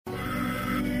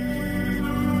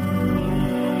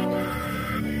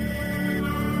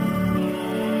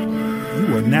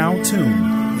are now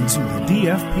tuned into the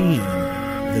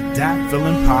DFPN, the Dat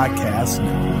Villain Podcast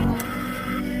Network.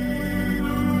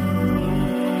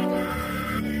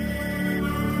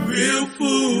 Real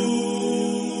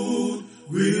food,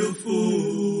 real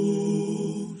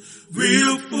food,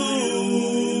 real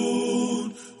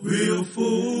food, real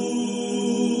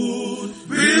food,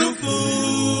 real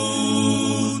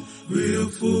food, real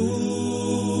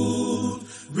food,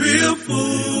 real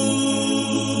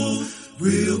food,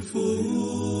 real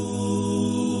food.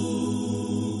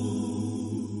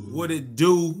 What it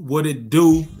do, what it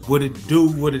do, what it do,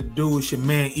 what it do. It's your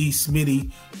man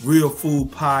E.Smitty, Real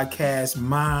Food Podcast,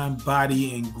 Mind,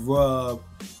 Body, and Grub.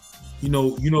 You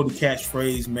know the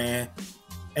catchphrase, man.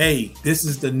 Hey, this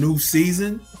is the new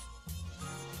season.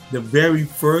 The very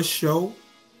first show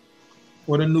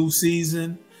for the new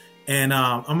season. And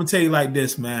I'm gonna tell you like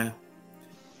this, man.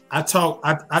 I talk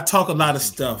a lot of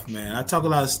stuff, man. I talk a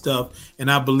lot of stuff,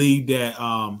 and I believe that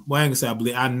I ain't gonna say I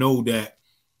believe, I know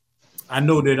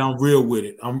that I'm real with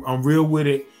it. I'm real with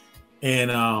it.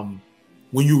 And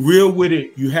when you're real with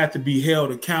it, you have to be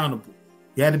held accountable.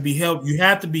 You have to be held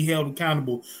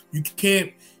accountable. You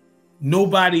can't,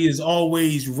 nobody is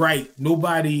always right.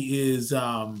 Nobody is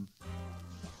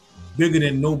bigger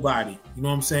than nobody. You know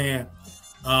what I'm saying?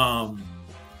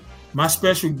 My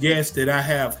special guest that I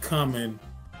have coming,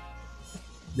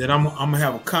 that I'm gonna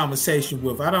have a conversation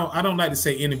with. I don't like to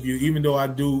say interview, even though I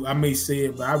may say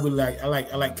it, but I really I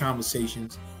like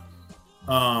conversations.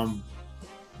 My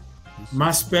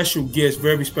special guest,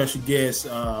 very special guest,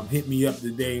 hit me up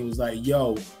today and was like,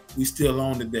 yo, we still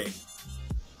on today.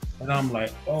 And I'm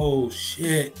like, oh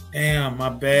shit, damn, my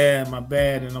bad.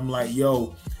 And I'm like,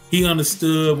 yo, he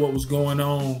understood what was going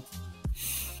on.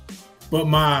 But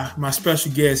my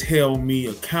special guest held me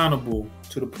accountable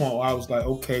to the point where I was like,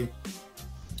 okay,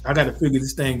 I got to figure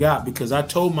this thing out, because I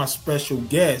told my special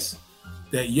guest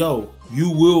that, yo,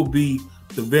 you will be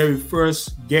the very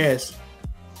first guest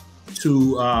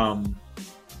to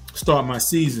start my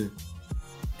season.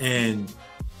 And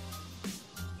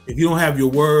if you don't have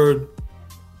your word,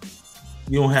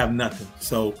 you don't have nothing.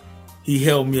 So he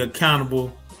held me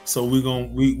accountable. So we're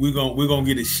gonna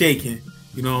get it shaking.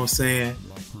 You know what I'm saying?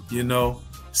 You know.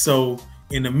 So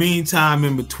in the meantime,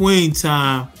 in between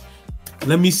time,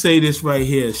 let me say this right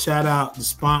here. Shout out the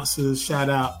sponsors. Shout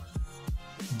out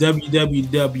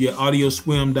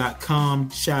www.audioswim.com.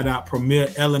 Shout out Premier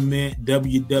Element.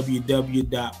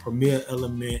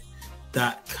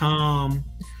 www.premierelement.com.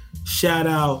 Shout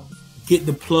out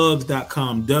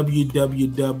gettheplugs.com.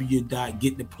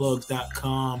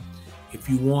 www.gettheplugs.com. If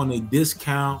you want a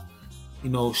discount,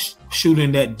 shoot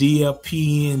in that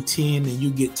DFPN 10 and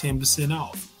you get 10%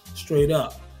 off. Straight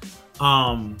up.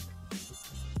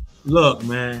 Look,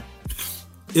 man,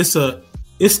 it's still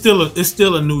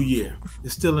a new year.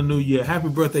 It's still a new year. Happy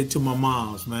birthday to my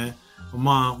moms, man.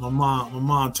 My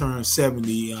mom turned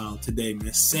 70 today,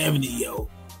 man. 70, yo.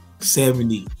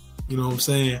 70. You know what I'm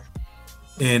saying?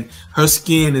 And her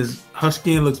skin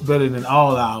looks better than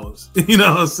all ours. You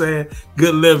know what I'm saying?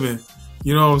 Good living.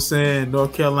 You know what I'm saying?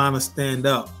 North Carolina, stand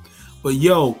up. But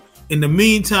yo, in the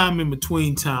meantime, in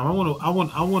between time, I want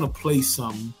to play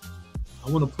something. I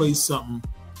want to play something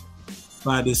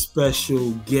by this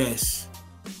special guest.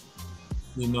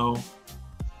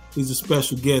 He's a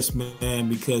special guest, man,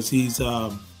 because he's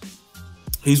one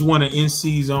of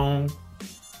NC's own.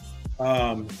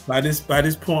 By this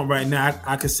point right now,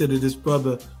 I consider this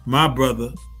brother my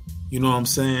brother. You know what I'm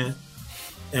saying?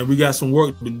 And we got some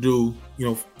work to do,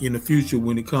 in the future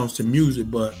when it comes to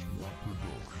music. But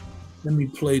let me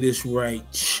play this right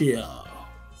here.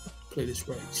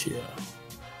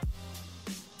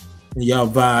 And y'all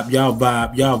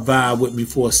vibe with me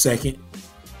for a second.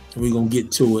 And we're gonna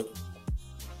get to it.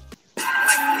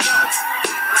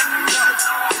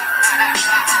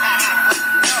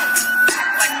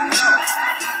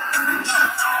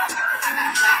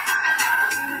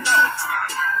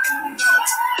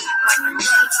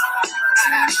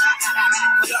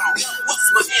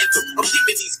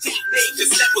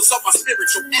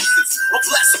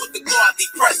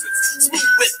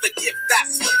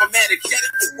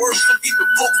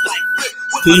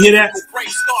 Can you hear that?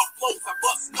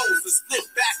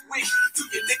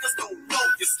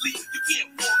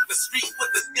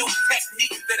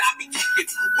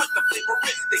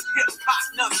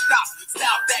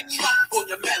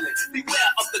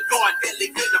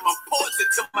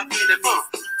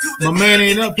 My man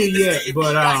ain't up here yet,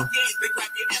 but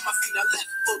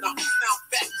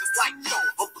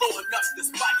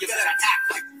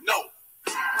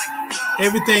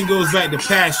everything goes back to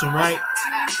passion, right?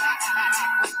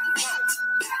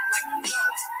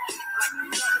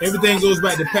 Everything goes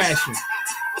back to passion.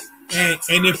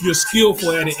 and if you're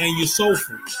skillful at it and you're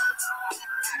soulful.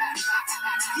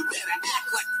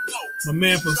 My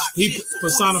man, he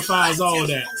personifies all of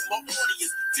that.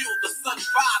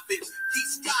 Keep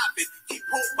striving, keep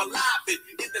hope alive.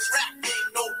 In this rap game,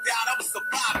 no doubt I'm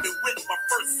surviving with my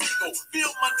first single. Feel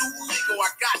my new lingo.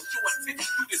 I got your attention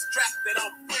through this track that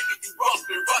I'm bringing you rough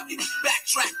and rugged.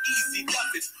 Backtrack easy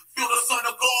does it. Feel the son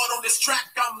of God on this track.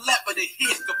 I'm levered and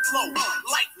here's the flow.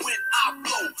 Like when I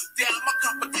blow down my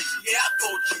competition. Yeah, I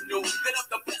thought you knew that I'm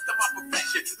the best of my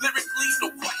profession. Lyrically, no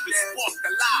question. Walk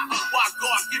the line. Why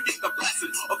God give me the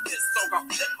blessing of this song? I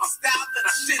flip my style, then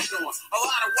I shit on. A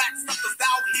lot of wax suckers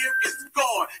out here is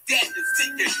gone. Dead and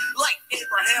sinking like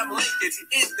Abraham Lincoln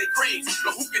in the graves.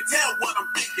 But who can tell what I'm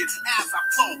thinking as I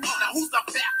flow? Now who's the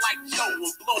fat like Joe?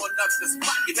 I'm blowing up the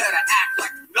spot. You better act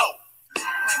like no.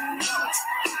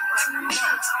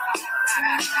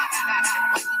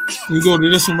 We go to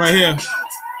this one right here.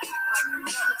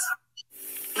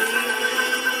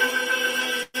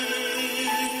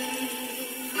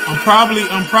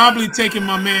 I'm probably taking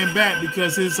my man back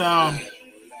because his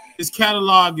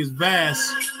catalog is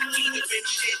vast.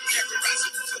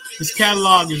 His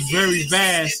catalog is very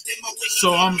vast,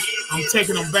 so I'm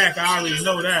taking him back. I already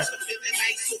know that.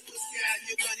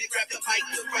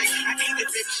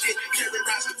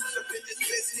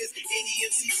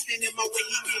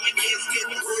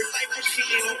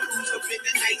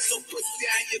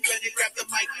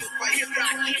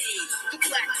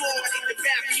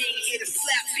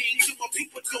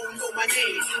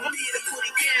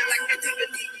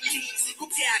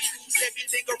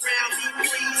 Everything around me,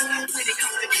 please. When it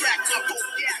comes to track, my whole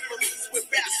gap release with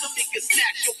rap. Some niggas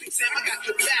snatch your big Sam, I got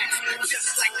your back.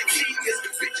 Just like the genius,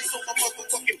 bitches on my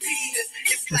motherfucking penis.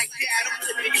 It's like that, I'm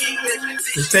flipping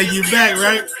English. Let's take you back,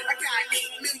 right?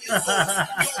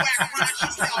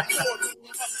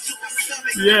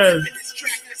 Yes.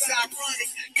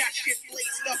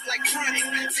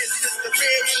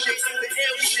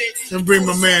 Let me bring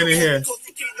my man in here.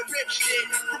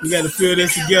 We got to feel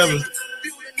this together.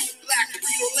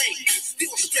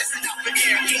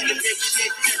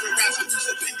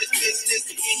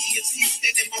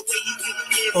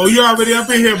 Oh, you already up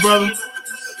in here, brother.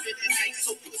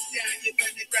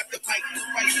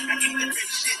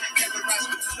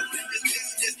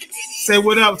 Say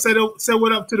what up. Say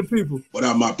what up to the people. What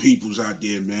up, my peoples out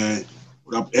there, man?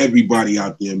 What up, everybody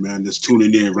out there, man, that's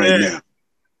tuning in right now?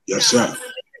 Yes, sir.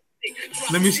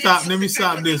 Let me stop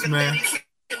this, man.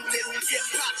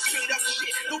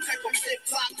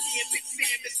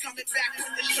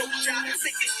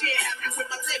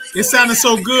 It sounded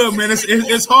so good, man.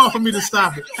 It's hard for me to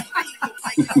stop it.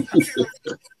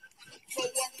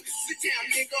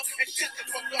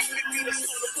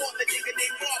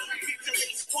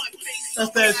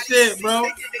 That's that shit, bro.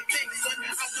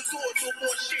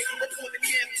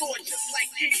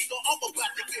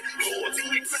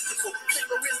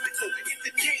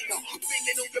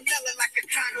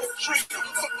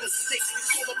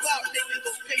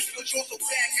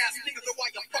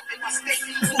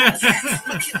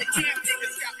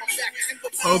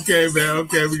 Okay, man.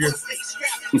 Okay, we good.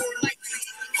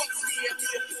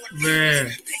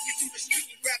 Man.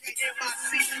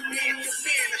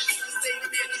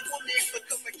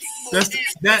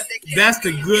 That's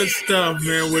the good stuff,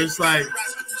 man, where it's like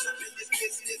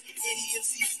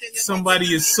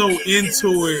somebody is so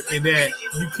into it and that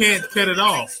you can't cut it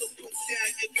off.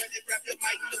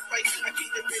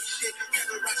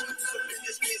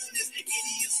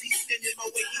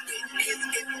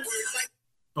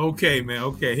 Okay, man.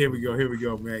 Okay, here we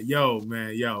go, man. Yo.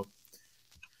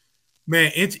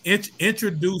 Man,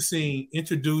 introducing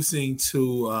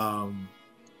to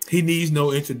he needs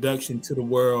no introduction to the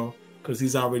world because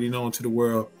he's already known to the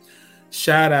world.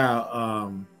 Shout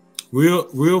out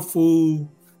Real Food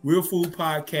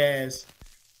Podcast,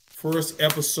 first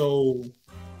episode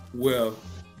with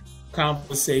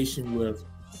conversation with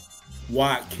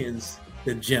Watkinz,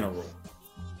 the General.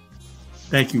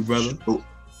 Thank you, brother.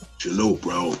 Shalom,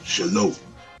 bro. Shalom.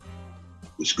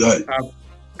 What's good?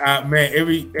 Man,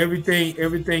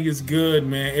 everything is good,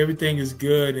 man. Everything is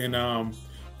good, and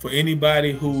for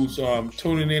anybody who's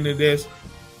tuning into this,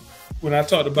 when I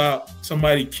talked about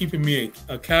somebody keeping me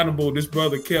accountable, this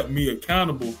brother kept me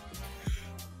accountable.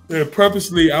 And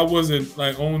purposely, I wasn't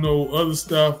like on no other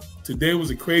stuff. Today was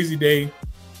a crazy day,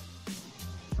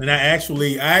 and I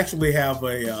actually have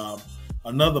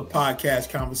another podcast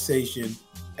conversation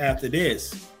after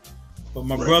this. But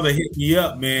my brother hit me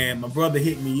up, man. My brother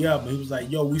hit me up, and he was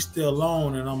like, "Yo, we still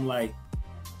on," and I'm like,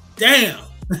 "Damn."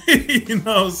 You know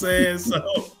what I'm saying?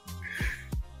 So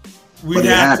we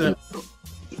have to,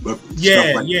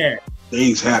 yeah.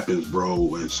 things happen,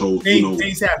 bro, and so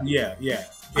things happen. Yeah.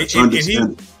 And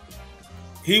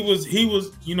he was,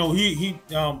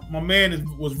 my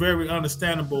man was very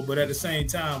understandable, but at the same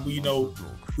time, we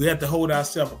have to hold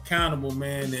ourselves accountable,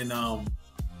 man,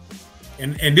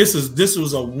 and this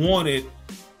was a wanted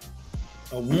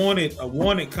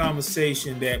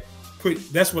conversation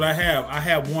that's what I have. I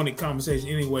have wanted conversation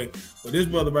anyway, but this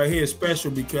brother right here is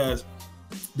special because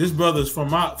this brother is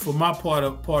from my part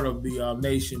of the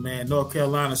nation, man. North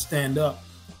Carolina, stand up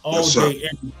all day,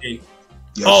 every day.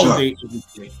 Yes, all sir. day, every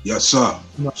day. Yes, sir.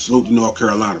 Salute to North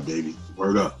Carolina, baby.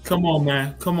 Word up. Come on,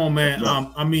 man.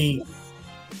 I mean,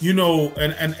 and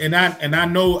I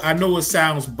know it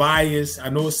sounds biased. I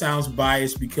know it sounds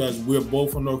biased because we're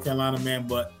both from North Carolina, man.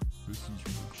 But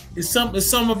it's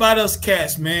something about us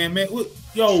cats, man.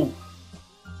 Yo,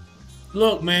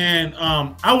 look, man.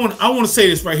 I want to say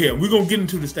this right here. We're gonna get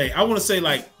into this thing. I want to say,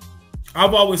 like,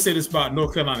 I've always said this about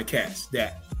North Carolina cats,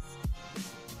 that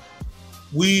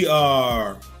we're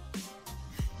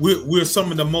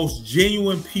some of the most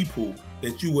genuine people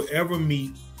that you will ever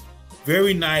meet.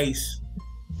 Very nice,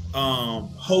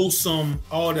 wholesome,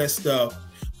 all that stuff.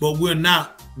 But we're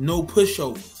not no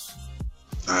pushovers.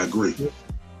 I agree.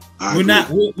 We're not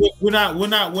no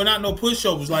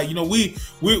pushovers. Like,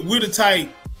 we're the type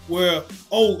where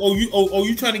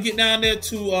you trying to get down there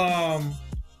to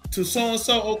so and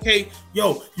so. Okay,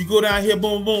 yo, you go down here,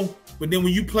 boom boom. But then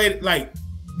when you play that like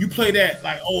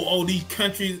these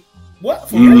countries, what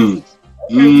for real?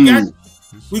 Okay,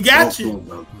 we got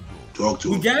you. Talk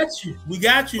to him. We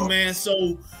got you, man.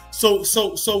 So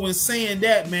in saying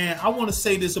that, man, I want to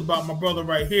say this about my brother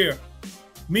right here.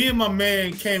 Me and my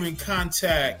man came in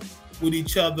contact with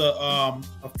each other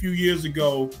a few years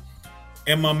ago,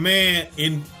 and my man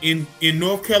in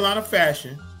North Carolina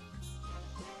fashion,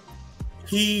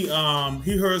 he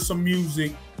heard some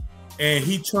music and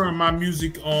he turned my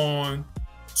music on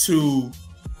to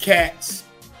cats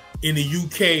in the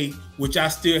UK, which I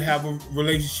still have a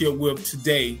relationship with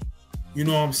today. You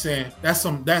know what I'm saying? That's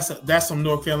some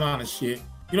North Carolina shit.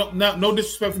 No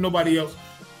disrespect for nobody else,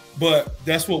 but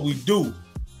that's what we do.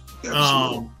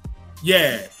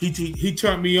 Yeah, he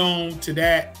turned me on to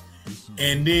that,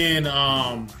 and then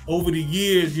over the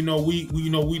years,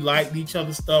 we liked each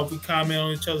other's stuff, we comment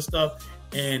on each other's stuff,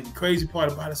 and the crazy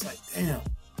part about it's like, damn,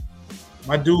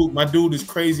 my dude is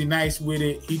crazy nice with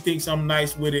it. He thinks I'm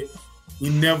nice with it. We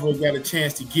never got a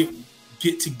chance to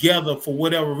get together for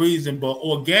whatever reason, but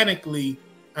organically,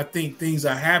 I think things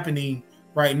are happening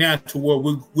right now to where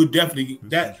we're definitely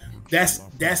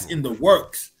that's in the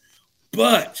works.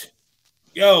 But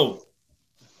yo,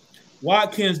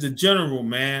 Watkinz the General,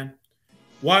 man.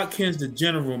 Look,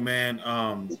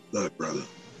 brother.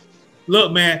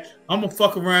 Look, man, I'm gonna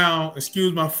fuck around.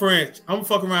 Excuse my French. I'm gonna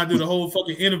fuck around and do the whole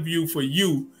fucking interview for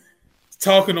you,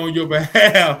 talking on your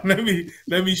behalf. Let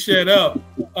me shut up.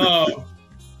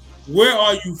 Where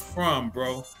are you from,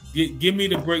 bro? Give me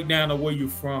the breakdown of where you're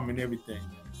from and everything.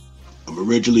 I'm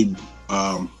originally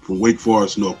from Wake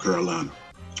Forest, North Carolina.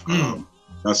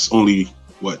 That's only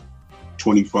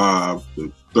 25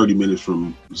 to 30 minutes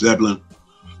from Zebulon.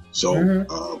 So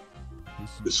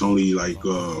it's only like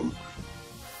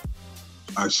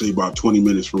I'd say about 20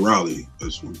 minutes from Raleigh.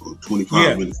 That's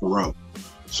 25 minutes from Raleigh.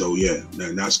 So yeah,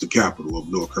 and that's the capital of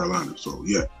North Carolina. So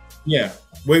yeah. Yeah.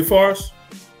 Wake Forest?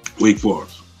 Wake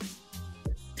Forest.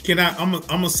 I'm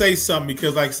gonna say something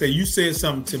because, like I said, you said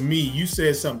something to me. You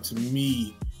said something to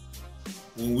me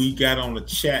when we got on the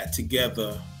chat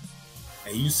together,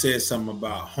 and you said something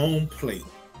about home plate.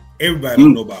 Everybody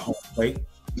don't know about home plate.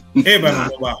 Everybody don't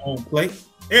know about home plate.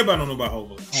 Everybody don't know about home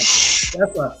plate.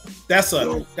 That's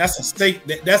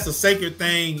a sacred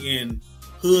thing in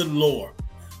hood lore.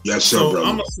 Yes, sir, so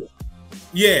brother.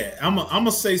 I'm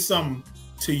gonna say something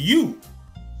to you.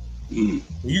 When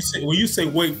you say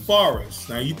Wake Forest,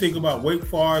 now you think about Wake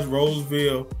Forest,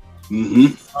 Roseville.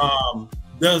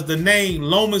 Does the name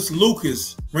Lomas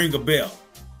Lucas ring a bell?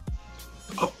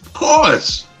 Of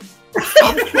course.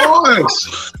 Of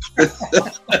course.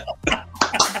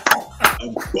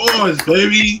 Of course,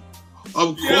 baby.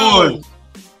 Of course.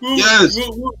 Yes.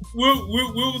 When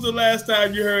was the last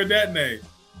time you heard that name?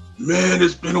 Man,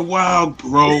 it's been a while,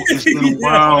 bro. It's been a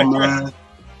while, man.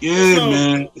 Yeah,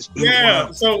 man. It's been a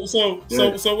while.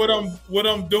 So what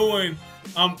I'm doing,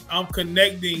 I'm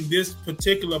connecting this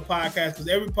particular podcast because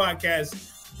every podcast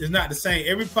is not the same.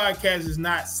 Every podcast is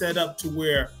not set up to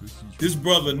where this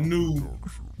brother knew.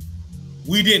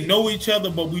 We didn't know each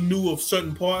other, but we knew of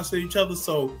certain parts of each other.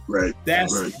 So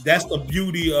that's the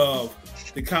beauty of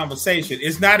the conversation.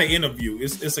 It's not an interview.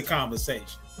 It's a conversation.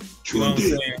 True, you know what I'm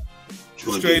saying?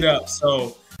 Straight up.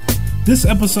 So This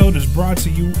episode is brought to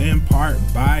you in part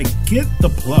by Get the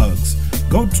Plugs.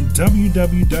 Go to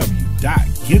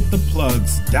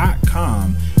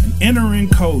www.gettheplugs.com and enter in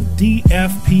code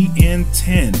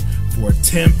DFPN10 for a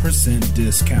 10%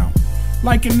 discount.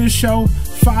 Liking this show,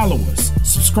 follow us,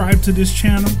 subscribe to this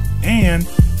channel, and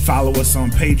follow us on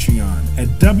Patreon at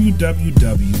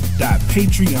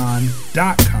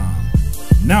www.patreon.com.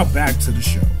 Now back to the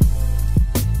show.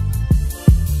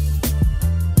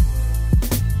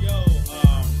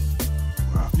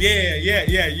 Yeah. Yo,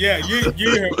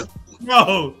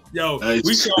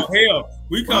 we call hell.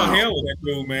 We call hell with that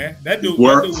dude, man. That dude.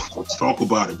 Let's talk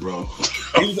about it, bro.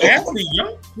 He was an athlete,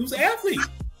 yo. He was an athlete.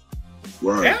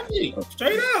 Word. Athlete,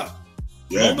 straight up.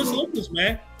 Yeah, Lomas Lucas,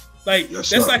 man. Like yes,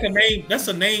 that's sir. like a name. That's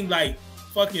a name like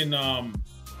fucking.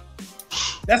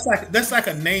 That's like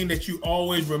a name that you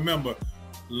always remember.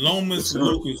 Lomas Yes,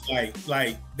 Lucas,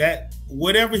 like that.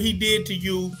 Whatever he did to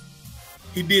you,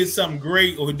 he did something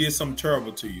great or he did something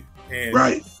terrible to you. And,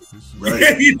 Right.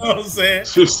 You know what I'm saying?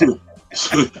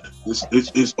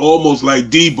 It's almost like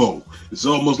Debo. It's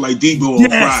almost like Debo on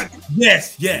Friday.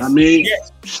 Yes. I mean,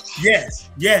 yes.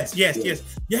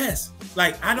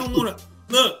 Like I don't want to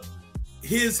look.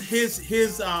 His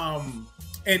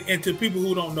and to people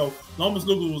who don't know, Lomas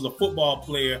Lucas was a football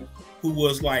player who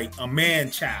was like a man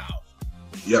child.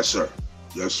 Yes, sir.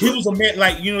 He was a man,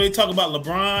 like they talk about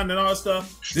LeBron and all that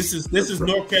stuff. This is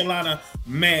North Carolina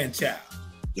man child.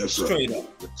 Yes, sir. Straight up.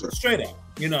 Yes, sir. Straight up.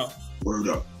 Word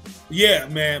up. Yeah,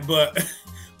 man. But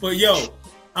yo,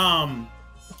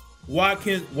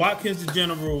 Watkinz the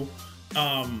General,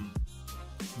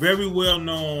 very well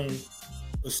known,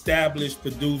 established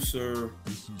producer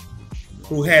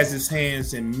who has his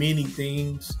hands in many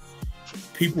things.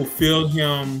 People feel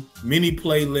him, many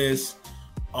playlists,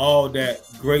 all that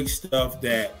great stuff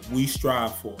that we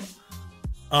strive for.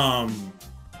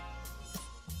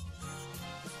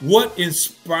 What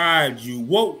inspired you?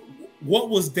 What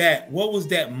was that? What was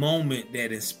that moment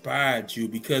that inspired you?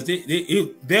 Because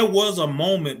there was a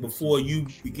moment before you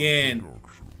began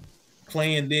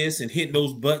playing this and hitting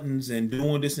those buttons and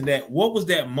doing this and that. What was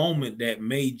that moment that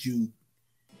made you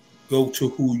go to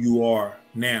who you are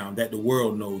now, that the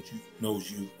world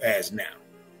knows you as now?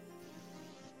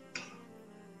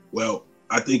 Well,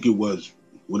 I think it was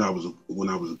when I was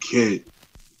a kid,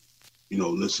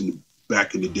 listening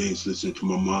back in the days, listening to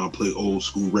my mom play old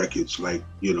school records like,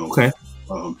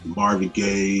 Marvin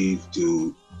Gaye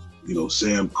to,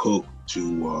 Sam Cooke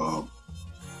to,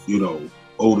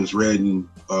 Otis Redding.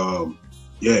 All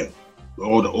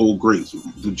the old greats.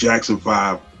 The Jackson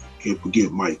 5, can't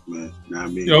forget Mike, man. You know what I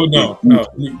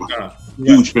mean? No.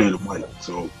 Huge fan of Mike.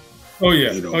 So, So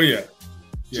yeah.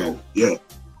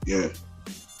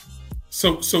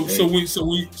 So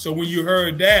when you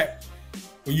heard that,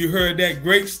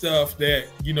 great stuff that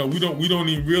we don't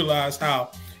even realize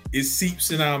how it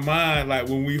seeps in our mind. Like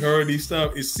when we heard these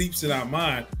stuff, it seeps in our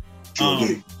mind.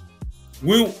 When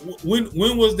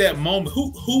was that moment?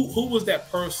 Who was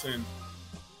that person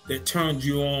that turned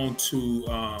you on to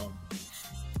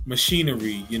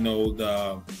machinery?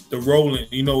 The Roland.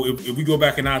 If we go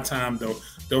back in our time, the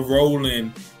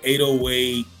Roland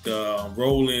 808, the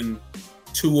Roland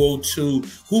 202.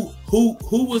 Who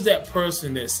was that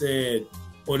person that said,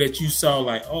 or that you saw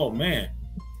like, oh man,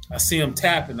 I see him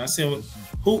tapping. I see him.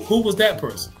 Who was that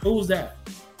person? Who was that?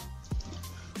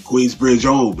 Queensbridge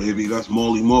owned, baby. That's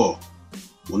Molly Moore.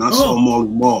 When I saw Molly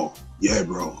Moore, yeah,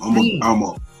 bro. I'm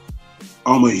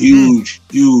a huge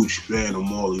fan of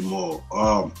Molly Moore.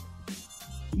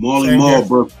 Molly Moore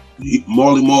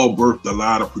birthed a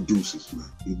lot of producers, man.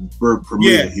 He birthed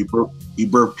Premier. Yeah. He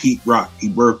birthed Pete Rock. He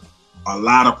birthed a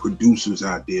lot of producers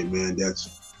out there, man. That's,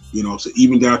 so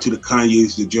even down to the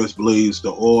Kanyes, the Just Blaze, the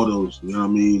Autos, you know what I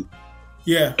mean?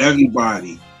 Yeah.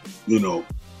 Everybody,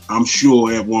 I'm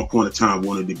sure at one point in time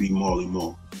wanted to be Molly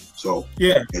Moore. So,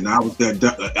 yeah. And I was that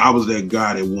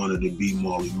guy that wanted to be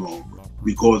Molly Moore,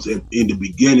 because in the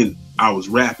beginning, I was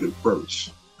rapping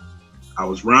first. I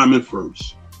was rhyming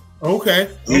first. Okay.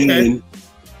 And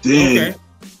then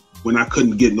when I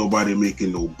couldn't get nobody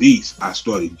making no beats, I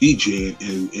started DJing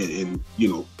and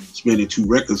spending 2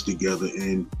 records together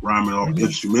and rhyming off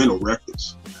instrumental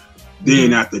records.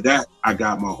 Then after that, I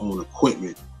got my own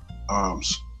equipment,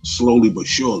 slowly but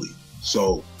surely.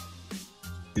 So,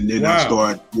 and then I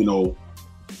started,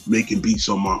 making beats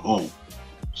on my own.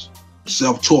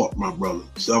 Self-taught, my brother.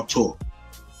 Self-taught.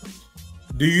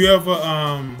 Do you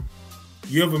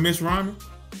ever miss rhyming?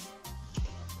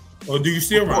 Or do you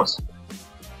still rhyme?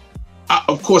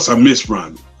 Of course, I miss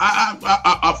rhyming.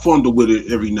 I fondle with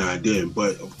it every now and then,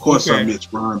 but of course I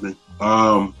miss rhyming.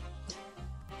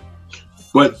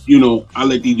 But I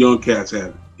let these young cats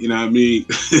have it. You know what I mean?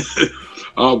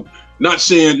 Not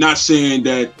saying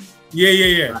that.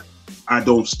 Yeah. I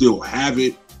don't still have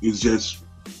it. It's just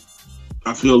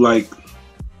I feel like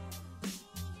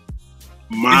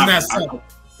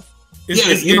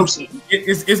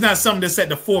it's not something that's at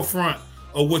the forefront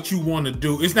of what you want to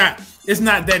do. It's not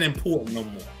that important no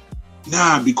more.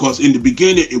 Nah, because in the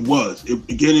beginning it was.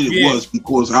 Was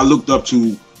because I looked up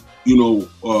to, one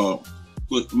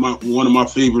of my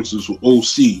favorites is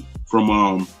OC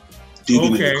from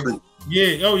Digging in the Crate.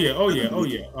 Yeah. Oh yeah.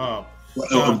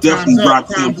 Definitely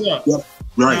Rakim.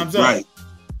 Right.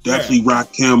 Definitely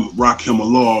Rakim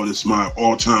Allah is my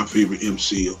all-time favorite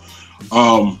MC.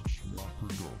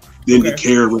 Then the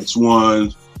Carrots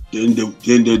ones, then the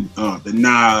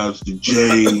Nas, the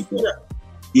J,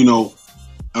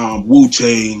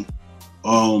 Wu-Tang,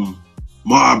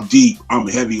 Mobb Deep. I'm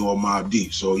heavy on Mobb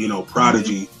Deep, so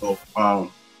Prodigy. So,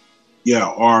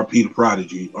 R.I.P. to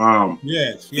Prodigy.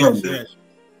 Yes.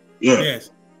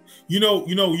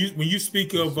 When you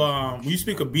speak of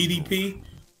BDP,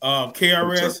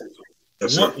 KRS,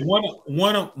 yes,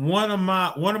 one of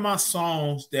my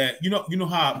songs that you know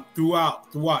how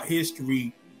throughout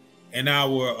history and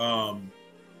our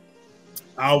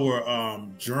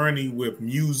journey with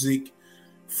music,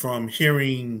 from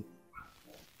hearing,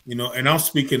 and I'm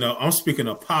speaking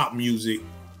of pop music,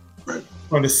 right,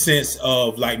 from the sense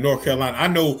of like North Carolina. I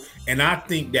know, and I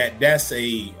think that that's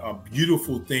a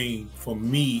beautiful thing for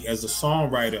me as a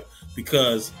songwriter,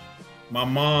 because my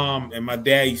mom and my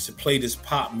dad used to play this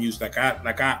pop music.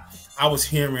 I was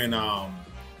hearing the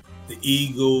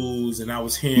Eagles, and I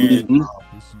was hearing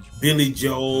Billy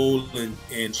Joel and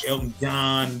Elton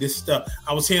John, this stuff.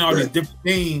 I was hearing all these different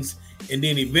things, and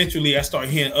then eventually I started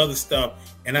hearing other stuff,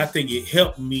 and I think it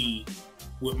helped me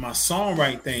with my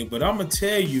songwriting thing. But I'm gonna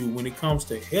tell you, when it comes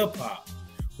to hip hop,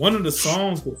 one of the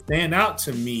songs that stand out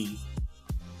to me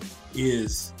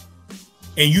is,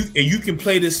 and you can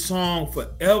play this song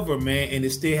forever, man, and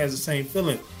it still has the same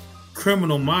feeling.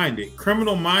 Criminal Minded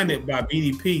by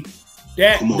BDP.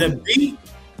 The beat,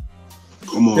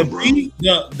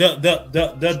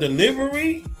 the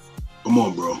delivery. Come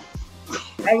on, bro.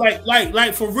 I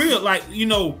like for real,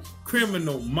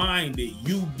 Criminal Minded.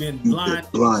 You've been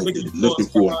blinded looking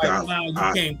for a guy. You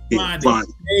can't find it.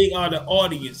 They are the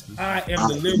audience. I am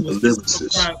the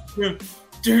lyricist.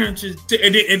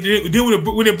 And then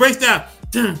when it breaks down,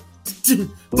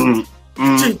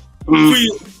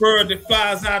 real bird that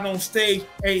flies out on stage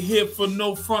ain't here for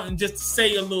no fronting, just to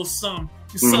say a little something.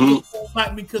 You suckers don't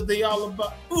like me because they all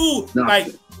about real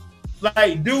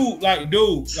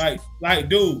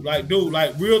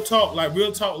talk.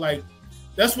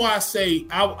 That's why I say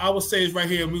I would say this right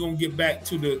here, and we're gonna get back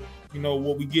to the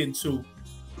what we getting to.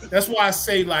 That's why I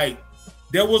say,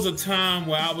 there was a time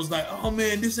where I was like, oh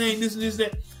man, this ain't this and this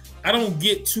that. I don't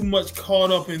get too much caught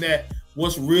up in that,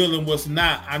 what's real and what's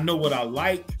not. I know what I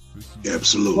like.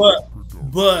 Absolutely.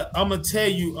 But I'm gonna tell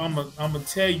you,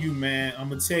 man.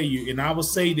 And I will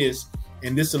say this,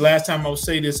 and this is the last time I will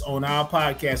say this on our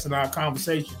podcast and our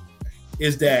conversation,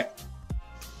 is that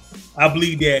I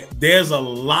believe that there's a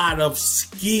lot of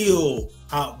skill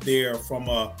out there, from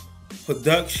a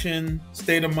production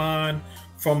state of mind,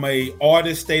 from a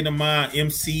artist state of mind,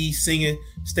 MC, singing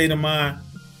state of mind,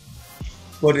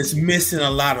 but it's missing a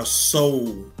lot of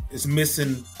soul.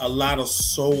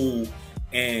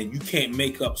 And you can't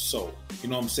make up soul. You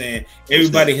know what I'm saying?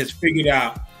 Everybody has figured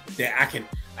out that I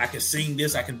can sing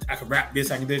this, I can rap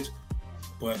this, I can this.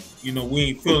 But we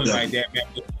ain't feeling like that, man.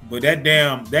 But that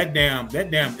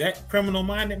Criminal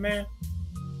Minded, man.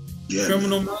 Yeah.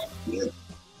 Criminal Minded.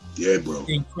 Yeah, bro.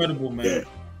 Incredible, man.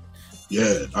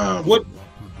 Yeah. What?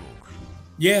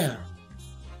 Yeah.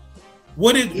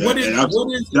 What is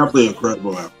definitely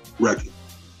incredible record.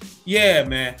 Yeah,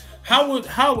 man. How would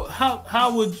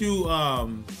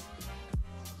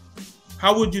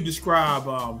you describe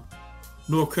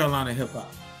North Carolina hip hop?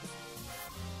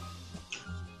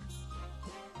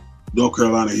 North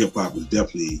Carolina hip hop is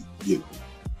definitely,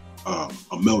 a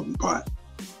melting pot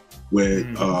where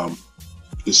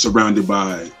it's surrounded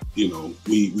by,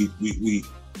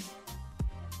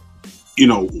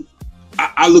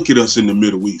 I look at us in the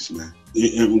Middle East, man.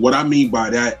 And what I mean by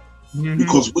that,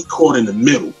 because we caught in the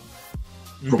middle,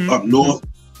 from up north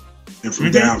and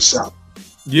from down south,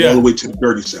 all the way to the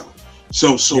dirty south.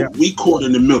 So we caught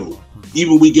in the middle.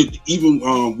 Even we get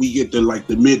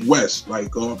the Midwest,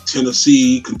 like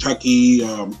Tennessee, Kentucky,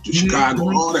 Chicago,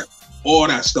 all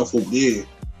that stuff over there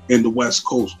in the West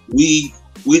Coast. We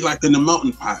like in the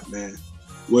melting pot, man,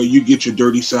 where you get your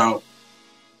dirty South,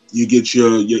 you get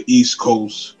your East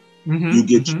Coast, you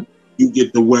get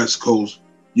the West Coast,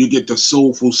 you get the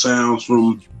soulful sounds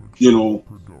from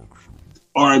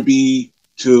R&B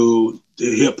to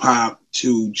the hip hop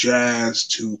to jazz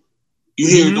to you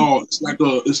hear it all. It's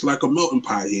like a melting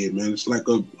pot here, man. It's like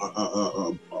a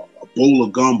bowl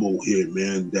of gumbo here,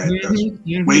 man. That's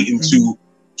waiting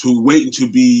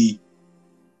to be,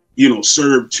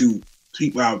 served to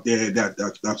people out there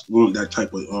that's want that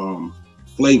type of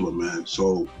flavor, man.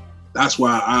 So that's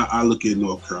why I look at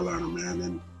North Carolina, man,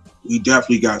 and we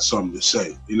definitely got something to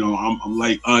say. I'm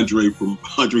like Andre from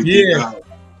Andre 3000.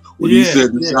 When he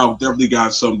said the South definitely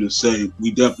got something to say. We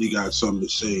definitely got something to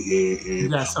say here,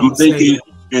 and I'm thinking,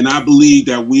 and I believe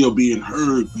that we are being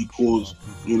heard because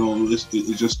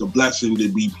it's just a blessing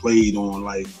to be played on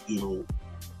mixtape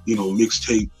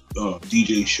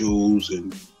DJ shows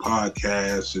and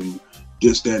podcasts and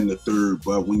this, that, and the third.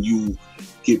 But when you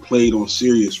get played on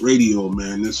Sirius Radio,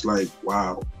 man, it's like,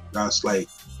 wow, that's like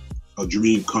a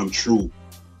dream come true.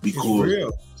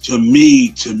 Because to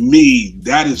me,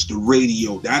 that is the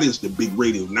radio. That is the big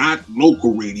radio, not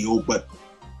local radio, but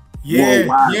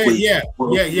worldwide radio.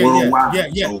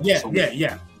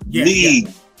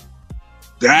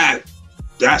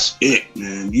 That's it,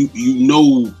 man. You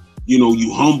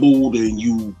humbled, and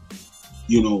you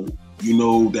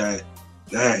that,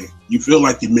 hey, you feel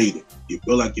like you made it. You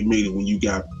feel like you made it when you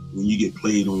get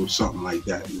played on something like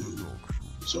that, man.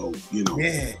 So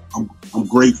I'm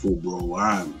grateful, bro.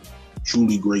 I'm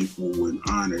truly grateful and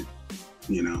honored.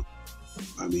 I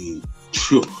mean,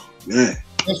 man,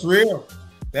 that's real.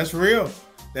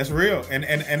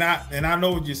 And I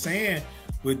know what you're saying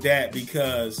with that,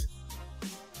 because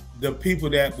the people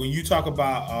that, when you talk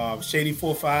about Shady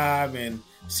 45 and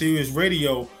Sirius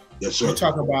Radio, yes, sir. You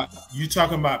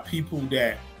talking about people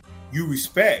that you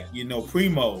respect.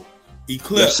 Primo,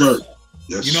 Eclipse. Yes, sir.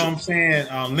 Yes, you know what I'm saying?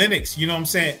 Lennox. You know what I'm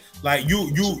saying? Like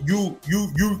you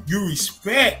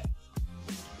respect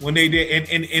when they did,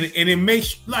 and it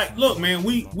makes, like, look, man,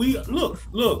 we look.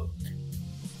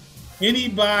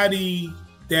 Anybody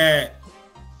that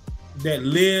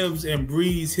lives and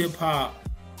breathes hip hop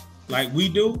like we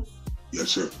do. Yes,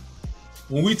 sir.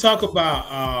 When we talk about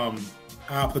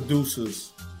our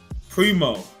producers,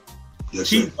 Primo,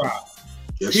 yes, Pete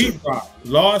Rock,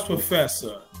 Large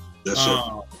Professor, yes,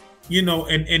 sir.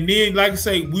 And then, like I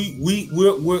say,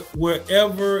 we're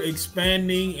ever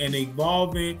expanding and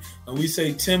evolving, and we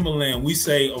say Timberland, we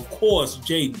say, of course,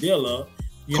 Jay Dilla,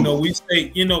 we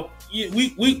say,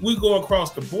 we go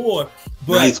across the board.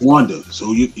 But Ninth Wonder.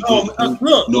 So you look,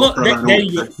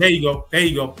 there you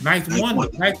go. Ninth Wonder,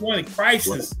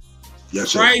 Crisis. Yes,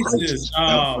 sir. Crisis.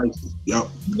 Yep.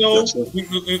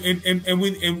 And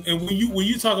when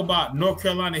you talk about North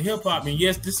Carolina hip hop, and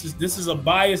yes, this is a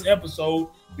biased episode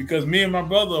because me and my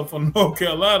brother are from North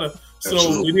Carolina, so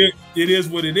it is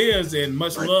what it is, and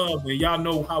much love, and y'all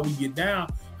know how we get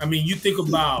down. I mean, you think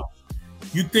about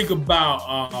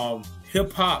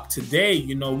hip hop today.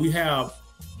 We have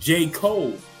J.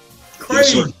 Cole,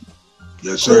 crazy.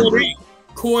 Yes, sir.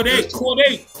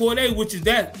 Corday, which is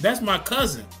that's my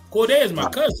cousin. Corday is my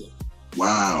cousin.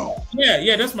 Wow.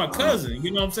 Yeah, that's my cousin.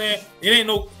 You know what I'm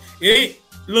saying?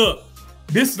 Look,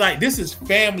 this is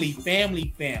family.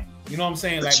 You know what I'm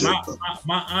saying? Like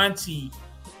my auntie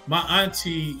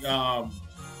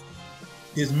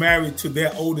is married to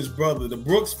their oldest brother. The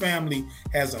Brooks family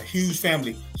has a huge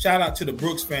family. Shout out to the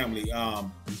Brooks family.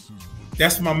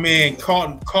 That's my man,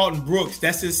 Carlton Brooks.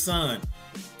 That's his son.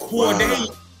 Corday.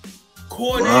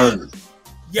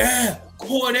 Yeah,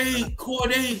 Corday.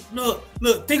 Look.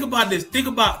 Think about this. Think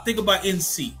about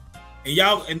NC. And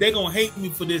y'all, and they're gonna hate me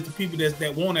for this. The people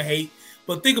that want to hate,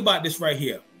 but think about this right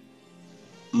here.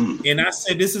 And I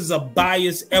said this is a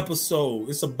biased episode.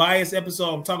 It's a biased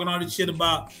episode. I'm talking all this shit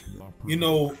about,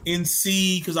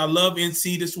 NC, because I love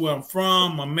NC. This is where I'm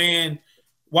from. My man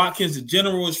Watkinz, the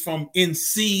General, is from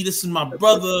NC. This is my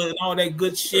brother and all that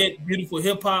good shit. Beautiful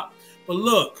hip hop. But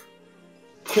look,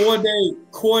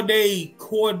 Corday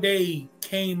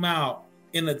came out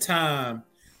in a time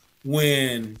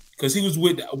when, because he was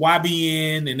with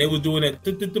YBN and they was doing that,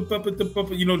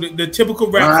 the typical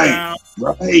rap sound.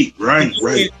 Right.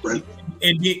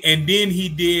 And then he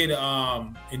did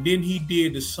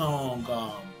the song.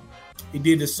 He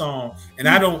did the song, and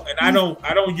I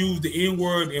don't use the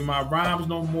N-word in my rhymes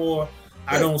no more.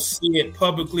 I don't say it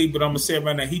publicly, but I'm gonna say it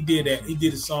right now. He did that. He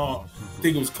did a song. I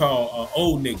think it was called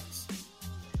 "Old Niggas,"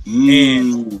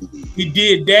 and he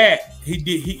did that. He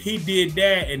did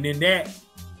that, and then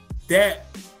that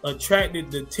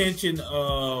attracted the attention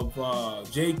of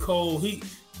J. Cole.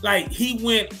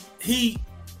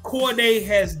 Corday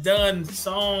has done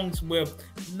songs with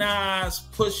Nas,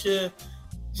 Pusha,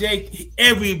 Jake,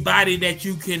 everybody that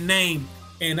you can name,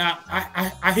 and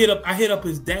I hit up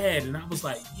his dad, and I was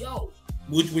like, yo,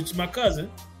 which is my cousin.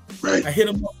 Right. I hit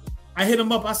him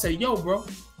up. I said, yo, bro.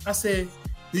 I said,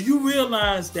 do you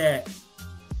realize that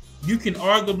you can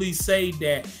arguably say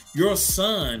that your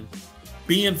son,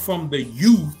 being from the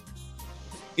youth,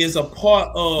 is a part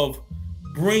of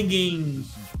bringing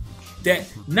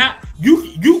that? Not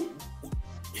you.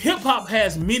 Hip hop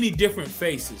has many different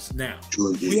faces now.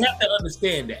 Sure indeed. We have to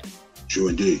understand that. Sure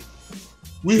indeed.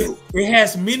 It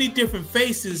has many different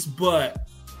faces, but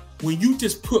when you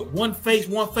just put one face,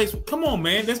 come on,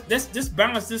 man. Let's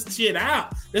balance this shit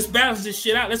out. Let's balance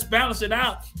it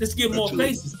out. Let's get more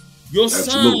faces. Your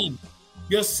son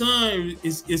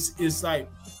is like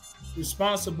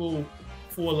responsible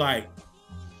for, like,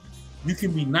 you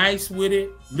can be nice with it,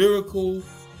 lyrical,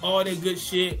 all that good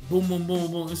shit. Boom, boom,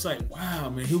 boom, boom. It's like, wow,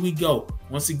 man, here we go.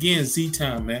 Once again,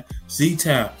 Z-Time, man.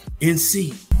 Z-Time,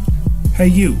 NC. Hey,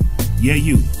 you. Yeah,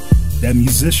 you. That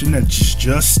musician that's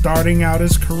just starting out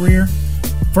his career.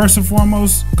 First and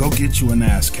foremost, go get you an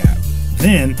ASCAP.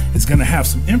 Then it's going to have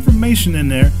some information in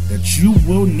there that you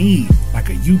will need, like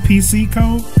a UPC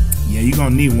code. Yeah, you're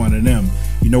going to need one of them.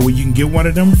 You know where you can get one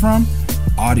of them from?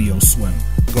 AudioSwim.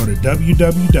 Go to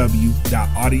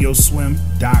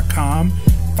www.audioswim.com.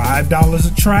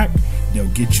 $5 a track. They'll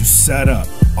get you set up.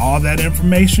 All that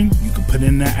information you can put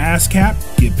in the ASCAP,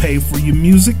 get paid for your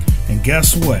music, and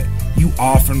guess what? You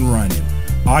off and running.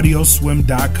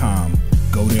 Audioswim.com.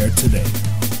 Go there today.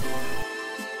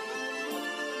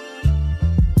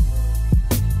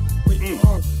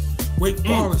 Wake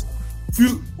Forest,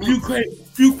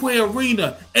 Fuquay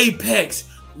Arena, Apex,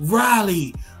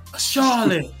 Raleigh,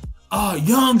 Charlotte,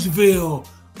 Youngsville,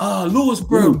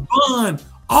 Lewisburg, Bun,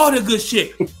 all the good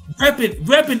shit.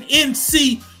 Repping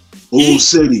NC, Old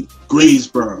City,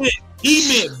 Greensboro,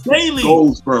 Emmet, Bailey,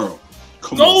 Goldsboro,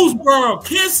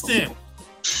 Kinston,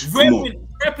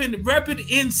 repping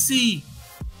NC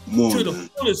to the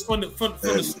fullest from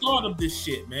the start of this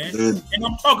shit, man. And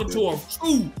I'm talking to a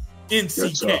true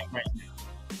NC cat right now.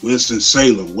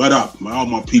 Winston-Salem, what up? All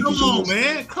my people. Come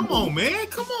on, man.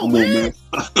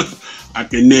 I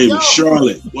can name it.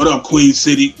 Charlotte, what up, Queen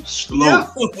City? Slow.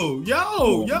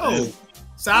 Yo.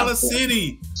 Solid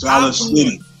City.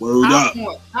 Word up.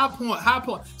 High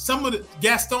Point. Some of the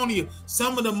Gastonia,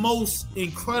 some of the most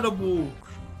incredible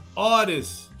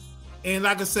artists. And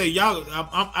like I say, y'all,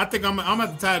 I think I'm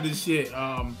at the tired of this shit.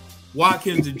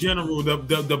 Watkinz in general,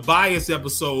 the bias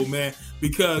episode, man,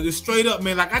 because it's straight up,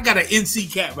 man. Like, I got an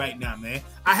NC cat right now, man.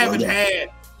 I haven't had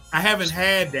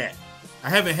that.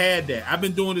 I've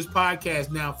been doing this podcast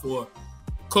now for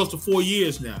close to 4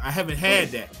 years now. I haven't had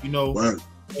that, you know.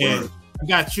 And I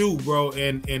got you, bro,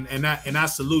 and I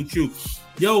salute you.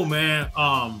 Yo, man,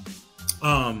 I'm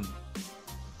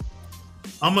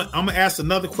gonna ask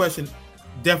another question,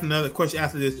 definitely another question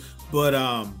after this, but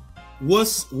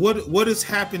what is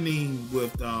happening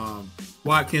with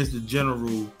Watkinz the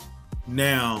General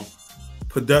now,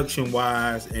 production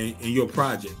wise, and your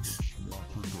projects?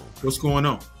 What's going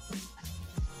on?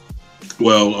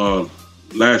 Well,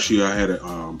 last year I had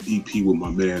an EP with my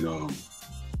man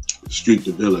Street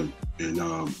the Villain, and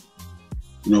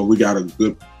we got a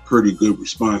pretty good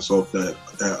response off that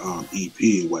EP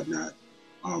and whatnot.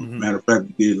 Matter of fact,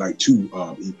 we did like 2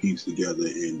 EPs together,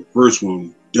 and the first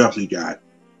one definitely got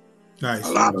a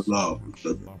lot of love.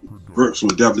 The first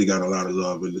one definitely got a lot of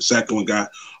love, and the second one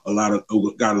got a lot of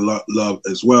love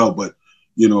as well. But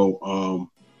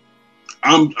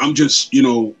I'm just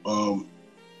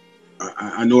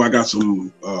I know I got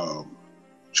some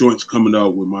joints coming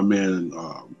up with my man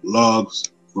Lugs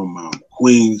from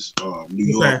Queens, New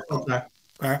York. Okay.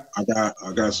 I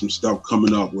got some stuff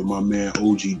coming up with my man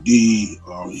OGD.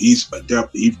 He's from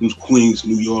Queens,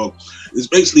 New York. It's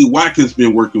basically Watkinz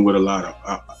been working with a lot of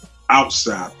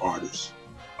outside artists.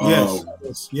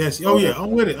 Yes. Oh yeah, I'm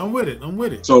with it.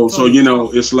 So it's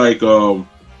like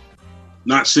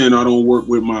not saying I don't work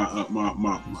with my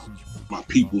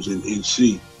peoples in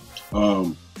NC.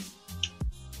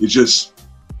 It's just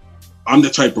I'm the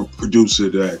type of producer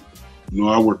that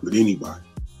I work with anybody.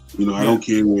 I don't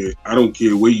care where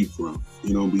you're from.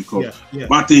 Because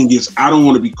my thing is I don't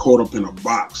want to be caught up in a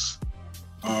box.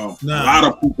 A lot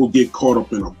of people get caught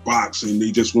up in a box and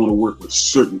they just want to work with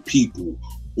certain people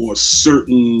or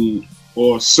certain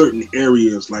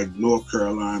areas like North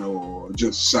Carolina or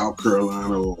just South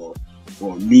Carolina or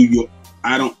New York.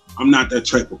 I'm not that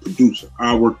type of producer.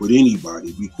 I work with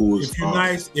anybody because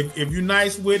if you're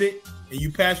nice with it and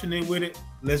you passionate with it,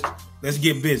 let's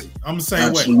get busy. I'm the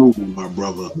same way. Absolutely, my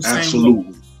brother.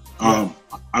 Absolutely.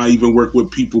 I even work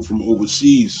with people from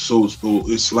overseas, so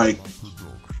it's like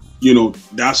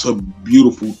that's a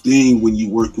beautiful thing when you're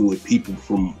working with people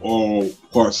from all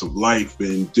parts of life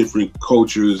and different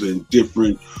cultures and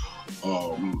different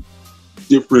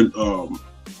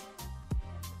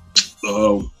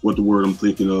what the word I'm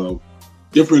thinking of,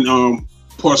 different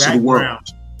parts of the world.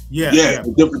 Yeah,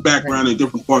 different background in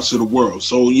different parts of the world.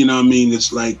 So you know what I mean,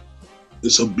 it's like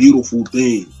it's a beautiful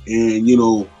thing, and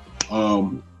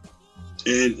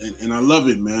and I love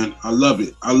it, man. I love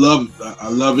it. I love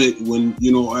it when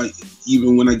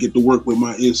even when I get to work with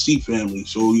my NC family.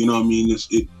 So you know what I mean,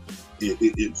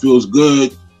 it feels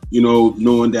good,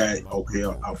 knowing that okay,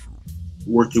 I'm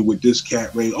working with this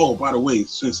cat, Ray. Oh, by the way,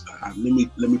 since let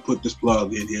me put this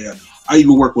plug in here. I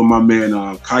even work with my man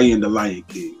Cayenne the Lion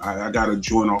King. I got a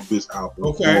joint off this album.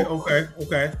 Okay.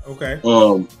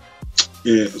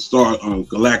 Yeah, start on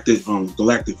Galactic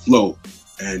Flow,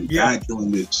 and that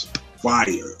joint is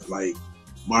fire. Like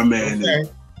my man is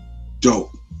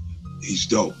dope. He's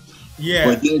dope. Yeah.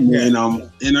 But then, man,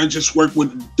 and I just work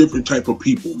with different type of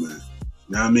people, man.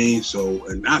 You know what I mean? So,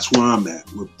 and that's where I'm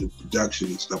at with the production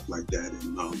and stuff like that.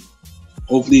 And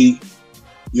hopefully,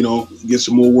 get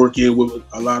some more work in with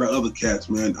a lot of other cats,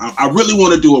 man. I really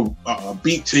want to do a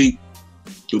beat tape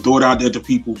to throw it out there to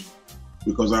people,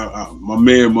 because my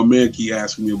man keep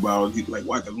asking me about it. He's like,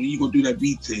 "Why? When you gonna do that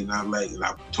beat tape?" And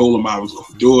I told him I was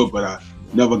gonna do it, but I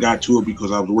never got to it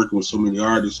because I was working with so many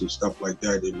artists and stuff like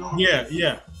that. And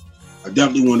I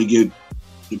definitely want to give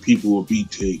the people a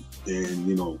beat tape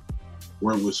and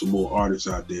work with some more artists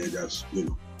out there that's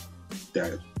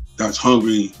that's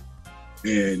hungry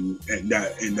and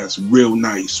that's real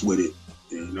nice with it.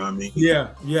 You know what I mean?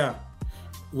 Yeah.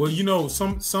 Well,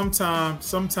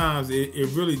 sometimes it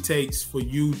really takes for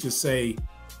you to say,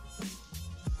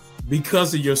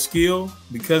 because of your skill,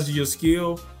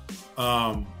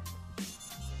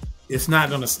 it's not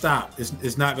gonna stop.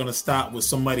 It's not gonna stop with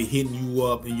somebody hitting you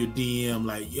up in your DM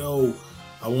like, "Yo,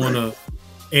 I wanna." Right.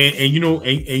 And you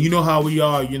know how we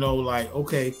are, like,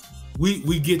 okay,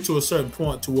 we get to a certain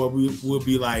point to where we'll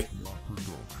be like,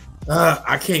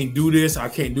 I can't do this, I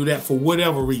can't do that for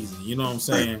whatever reason, you know what I'm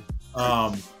saying?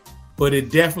 But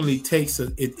it definitely takes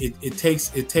it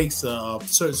takes a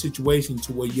certain situation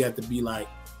to where you have to be like,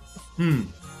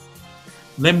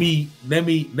 let me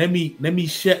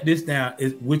shut this down,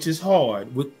 which is hard,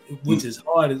 it's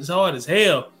hard as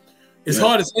hell. It's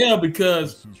hard as hell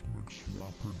because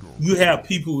you have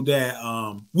people that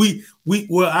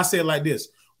I say it like this.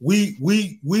 We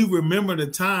remember the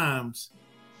times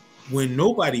when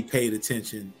nobody paid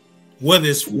attention, whether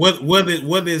it's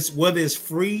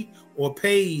free or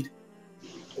paid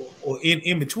or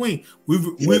in between. We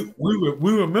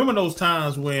remember those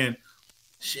times when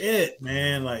shit,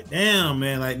 man, like damn,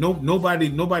 man, like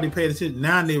nobody paid attention.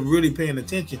 Now they're really paying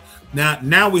attention.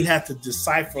 Now we have to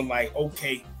decipher, like,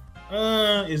 okay,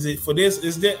 is it for this?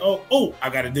 Is that? Oh, I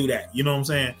got to do that. You know what I'm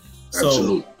saying?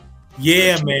 Absolutely. So,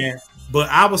 yeah, absolutely, man. But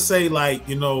I would say, like,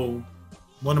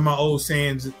 one of my old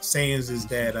sayings is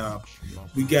that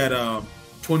we got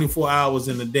 24 hours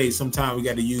in a day. Sometimes we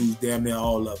got to use damn near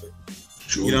all of it.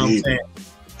 Sure, you know what I'm saying?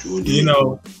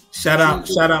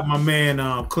 Shout out my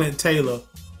man Clint Taylor.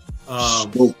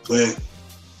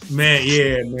 Man,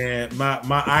 yeah, man.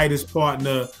 My itis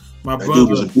partner, my that brother.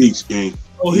 Dude is a beast, gang.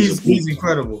 Oh, he's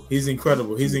incredible. He's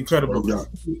incredible. He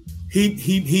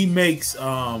makes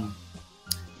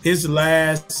his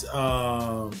last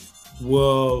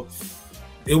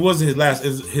it wasn't his last, it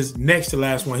was his next to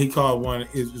last one. He called one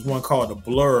is one called The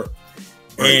Blur.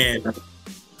 Right. And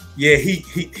yeah,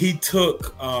 he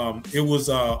took it was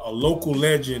a local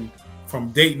legend from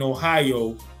Dayton,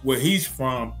 Ohio, where he's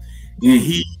from, and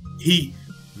he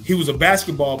was a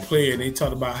basketball player, and they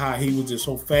talked about how he was just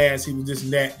so fast, he was this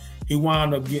and that. He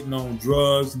wound up getting on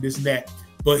drugs and this and that,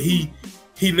 but he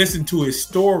listened to his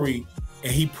story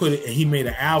and he made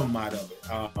an album out of it.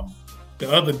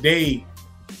 The other day,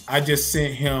 I just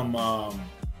sent him a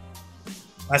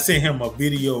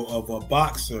video of a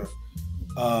boxer,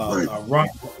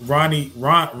 Ronnie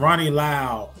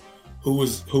Lau,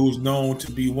 who's known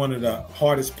to be one of the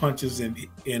hardest punchers in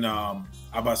I'm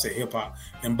about to say hip hop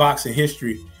in boxing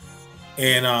history.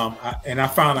 And I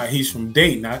found out he's from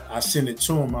Dayton. I sent it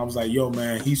to him. I was like, "Yo,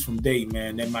 man, he's from Dayton,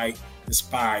 man. That might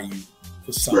inspire you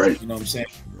for something." Right. You know what I'm saying?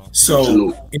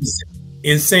 So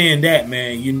in saying that,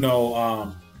 man,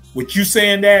 with you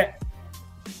saying that,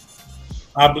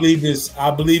 I believe it's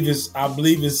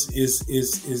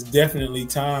definitely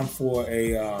time for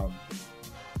a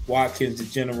Watkinz the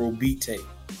General beat tape.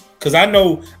 Because I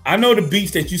know the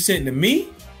beats that you sent to me.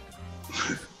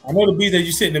 I know the beats that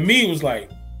you sent to me was like,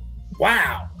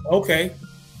 wow, okay,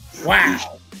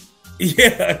 wow,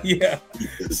 yeah.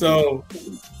 So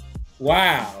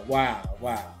Wow.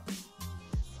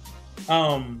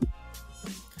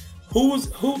 Who was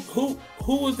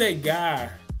that guy?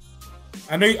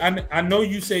 I know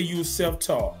you say you were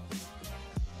self-taught.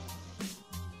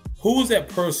 Who was that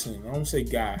person? I don't say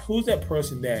guy. Who was that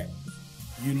person that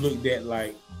you looked at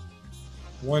like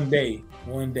one day,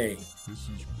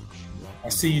 I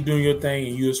see you doing your thing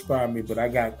and you inspire me, but I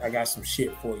got some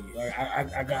shit for you.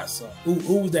 I got some.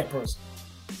 Who was that person?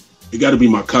 It got to be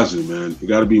my cousin, man. It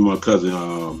got to be my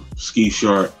cousin, Ski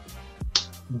Sharp,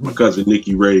 my cousin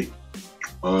Nikki Ray.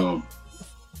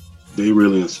 They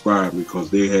really inspired me because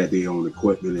they had their own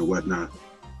equipment and whatnot.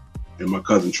 And my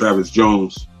cousin Travis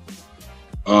Jones.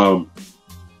 And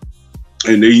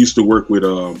they used to work with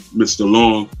Mr.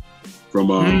 Long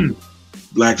from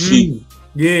Black Sheep.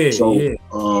 Yeah. So yeah.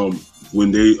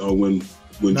 When they when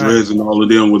Drez and all of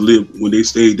them would live, when they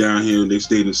stayed down here, they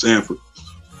stayed in Sanford.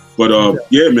 But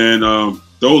yeah, man,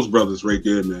 those brothers right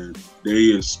there, man,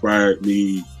 they inspired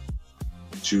me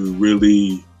to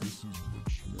really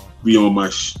be on my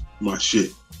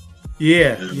shit.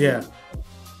 Yeah, and, yeah.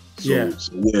 So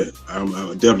yeah,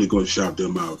 I'm definitely going to shout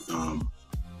them out.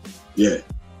 Yeah.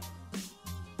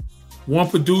 One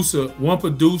producer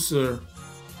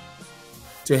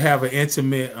to have an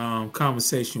intimate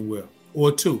conversation with,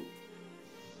 or two.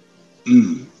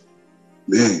 Man.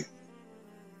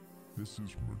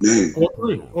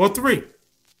 Or three.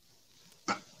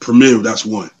 Premier, that's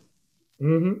one.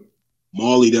 Mm-hmm.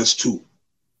 Marley, that's two.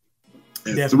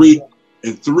 And Definitely.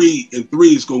 three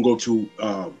is gonna go to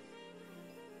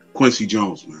Quincy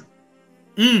Jones, man.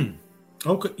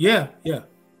 Okay. Yeah.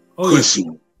 Oh Quincy.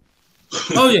 yeah.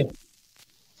 Oh yeah.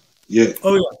 Yeah.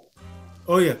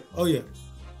 Oh yeah.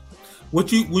 When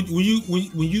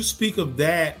you speak of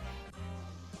that,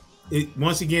 it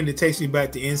once again it takes me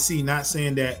back to NC. Not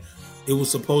saying that it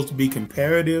was supposed to be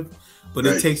comparative, but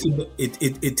right.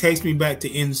 it takes me back to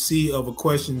NC of a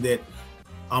question that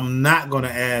I'm not going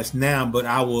to ask now, but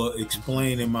I will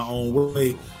explain in my own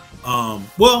way.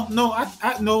 Well, no,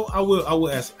 I will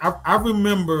ask. I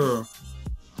remember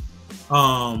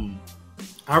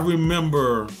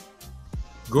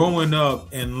growing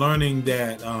up and learning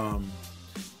that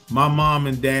my mom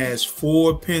and dad's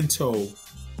Ford Pinto,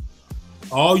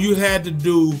 all you had to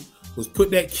do was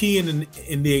put that key in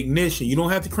the ignition. You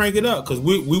don't have to crank it up because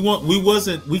we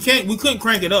couldn't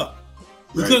crank it up.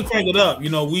 We couldn't crank it up. You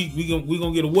know, we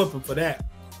gonna get a whooping for that.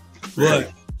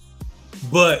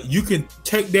 But you can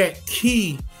take that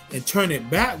key and turn it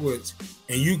backwards,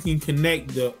 and you can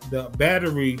connect the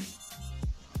battery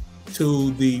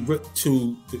to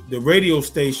the radio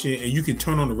station, and you can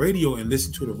turn on the radio and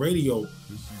listen to the radio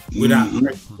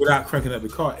without cranking up the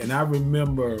car. And I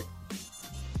remember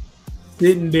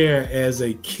sitting there as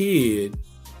a kid,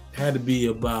 had to be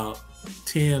about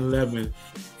 10, 11,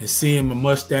 and seeing my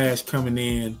mustache coming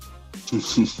in.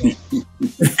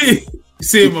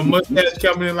 Seeing my mustache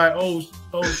coming in like, oh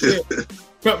shit.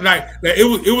 Like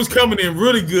it was coming in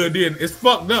really good then. It's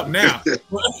fucked up now.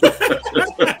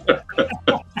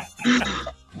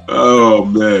 Oh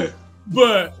man.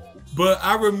 But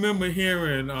I remember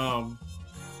hearing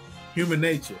Human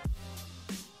Nature.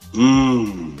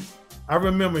 I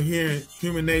remember hearing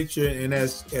Human Nature, and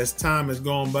as time has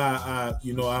gone by, I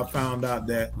found out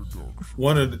that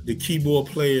one of the keyboard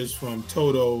players from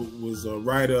Toto was a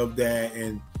writer of that,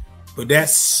 but that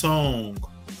song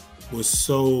was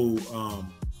so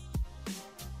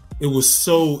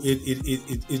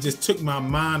it just took my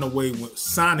mind away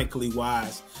sonically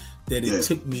wise, that it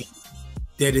took me,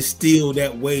 that it's still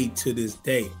that way to this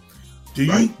day. Do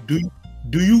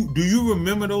you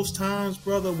remember those times,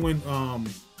 brother, when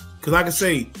because like I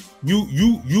say,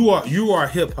 you are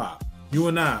hip hop. You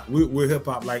and I, we're hip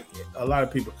hop like a lot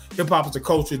of people. Hip hop is a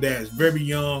culture that is very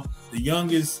young, the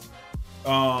youngest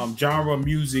genre of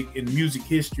music in music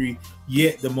history,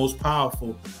 yet the most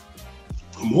powerful.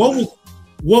 What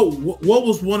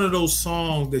was one of those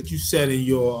songs that you said in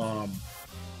your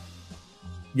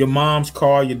mom's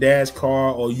car, your dad's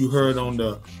car, or you heard on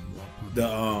the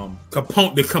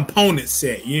component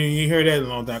set? You heard that in a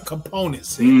long time. Component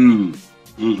set.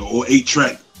 Or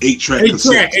 8-track. Yeah.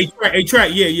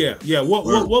 What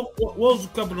was a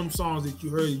couple of them songs that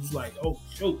you heard? You was like, oh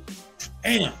shoot,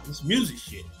 damn, this music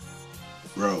shit,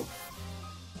 bro.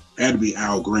 Had to be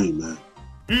Al Green, man.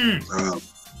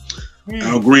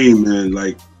 Al Green, man.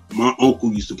 Like my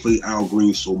uncle used to play Al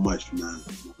Green so much, man.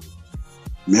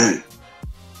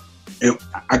 And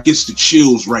I get the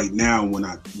chills right now when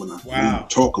I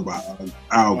talk about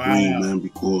Al Green, man,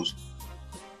 because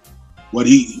what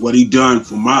he done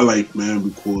for my life, man,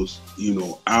 because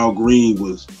Al Green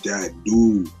was that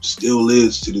dude, still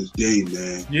is to this day,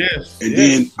 man. Yes. And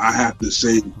then I have to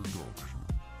say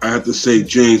I have to say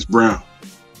James Brown,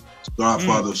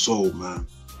 Godfather of Soul, man.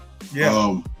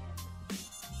 Yeah.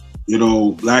 You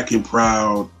know, Black and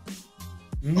Proud,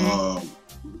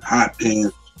 Hot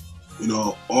Pants, you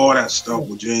know, all that stuff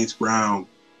with James Brown,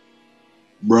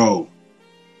 bro.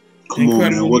 Come on,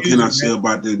 man. What can I say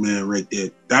about this man right there?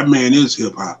 That man is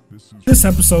hip hop. This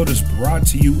episode is brought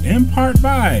to you in part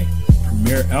by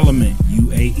Premier Element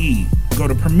UAE. Go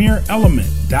to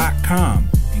premierelement.com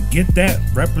and get that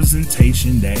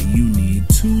representation that you need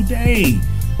today.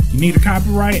 You need a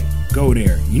copyright? Go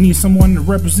there. You need someone to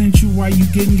represent you while you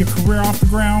getting your career off the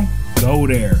ground? Go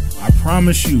there. I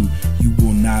promise you, you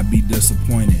will not be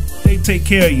disappointed. They take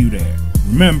care of you there.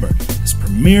 Remember, it's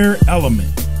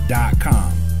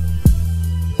premierelement.com.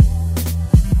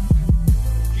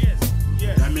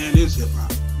 That man is hip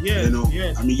hop. Yeah, you know.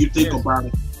 I mean, you think about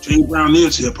it. James Brown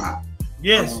is hip hop.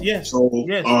 Yes. So,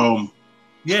 yes. Come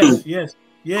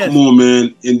on,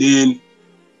 man. And then,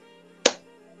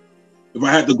 if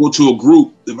I had to go to a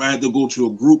group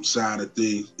side of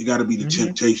things, it got to be the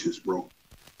Temptations, bro.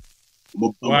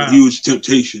 I'm a huge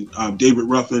Temptation. David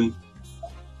Ruffin.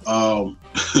 What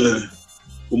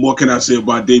more can I say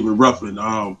about David Ruffin?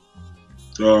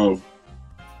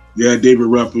 David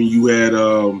Ruffin. You had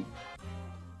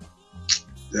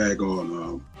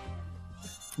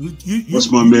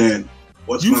what's my man?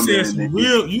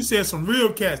 You said some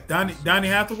real cats. Donny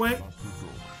Hathaway.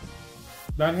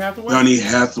 Donny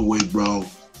Hathaway, bro.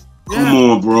 Come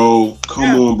on, bro.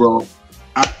 Come on, bro.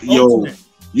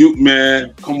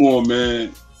 Come on,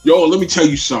 man. Yo, let me tell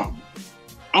you something.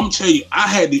 I'm telling you,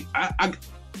 I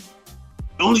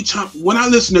only time when I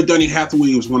listened to Donny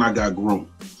Hathaway was when I got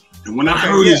grown, and when I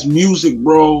heard his music,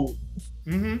 bro.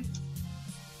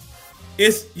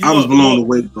 I was blown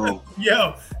away, bro.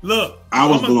 Yo, look. I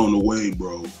was blown away,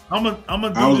 bro. I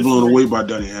was blown away by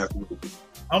Donny Hathaway.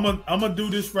 I'm gonna do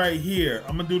this right here.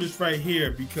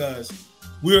 Because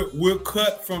we're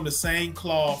cut from the same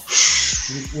cloth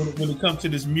when it comes to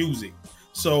this music.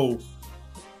 So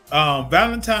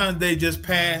Valentine's Day just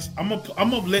passed. I'm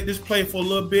gonna let this play for a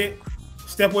little bit.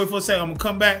 Step away for a second. I'm gonna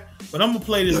come back, but I'm gonna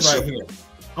play this here.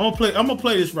 I'm gonna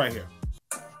play this right here.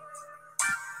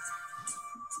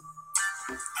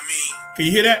 Can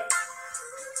you hear that?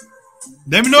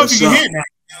 Let me know if you can hear it now.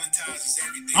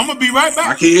 I'm gonna be right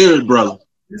back. I can hear it, brother.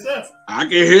 Yes, sir. I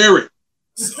can hear it.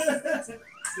 Let's go. But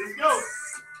I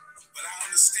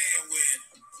understand when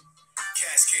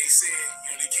cats can't say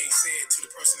it, they can't say it to the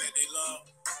person that they love.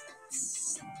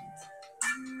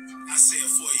 I say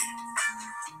it for you.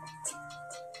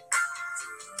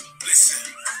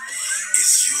 Listen,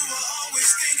 it's you I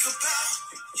always think about,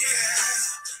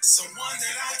 someone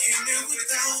that I can't live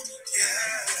without,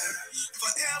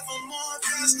 forevermore,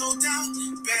 there's no doubt,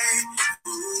 babe.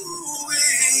 You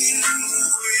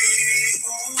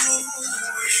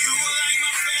are like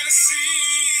my fantasy,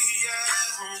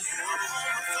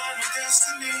 my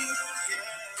destiny,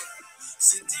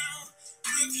 Sit down,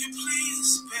 if you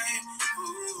please, babe.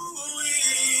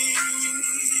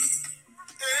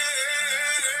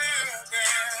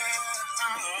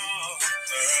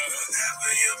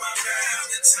 Whenever you're my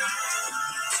Valentine,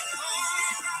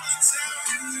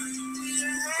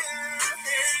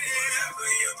 whenever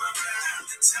you're my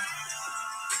Valentine,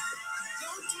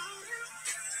 don't do it,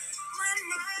 my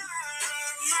mind,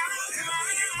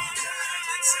 whenever you're my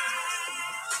Valentine,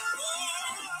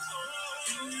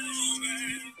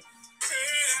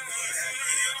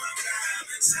 whenever you're my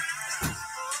Valentine, I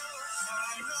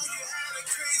know you had a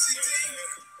crazy day,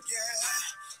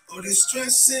 but it's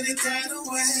stress in it that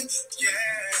away,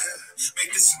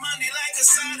 make this money like a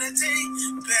Saturday,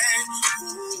 babe.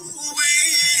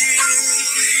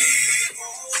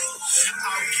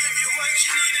 I'll give you what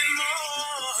you need and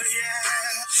more,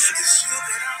 It's you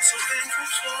that I'm so thankful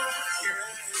for,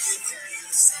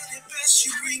 You said it best,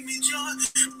 you bring me joy,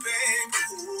 babe.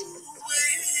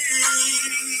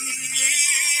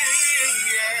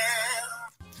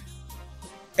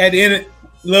 At the end of,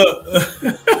 look.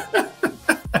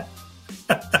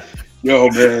 Yo,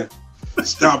 man.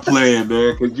 Stop playing,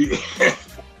 man. Cause you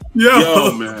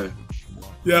Yo, man.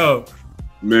 Yo.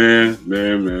 Man.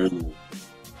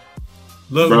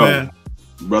 Look, man.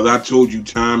 Brother, I told you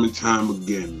time and time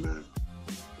again, man.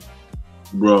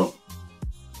 Bro.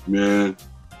 Man.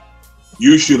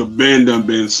 You should have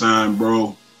been signed,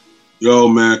 bro. Yo,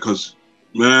 man, cause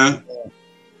man,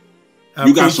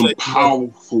 you got some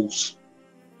powerful.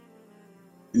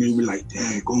 And you be like,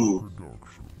 dang, go on.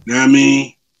 You know what I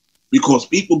mean? Because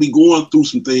people be going through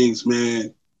some things,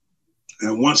 man.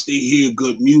 And once they hear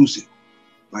good music,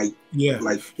 like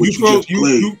what you just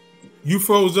played. You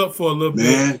froze up for a little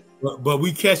bit, but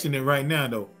we catching it right now,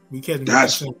 though. We catching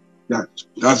it.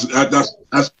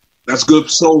 That's good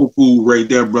soul food right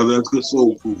there, brother. That's good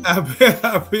soul food. I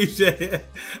appreciate it.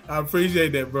 I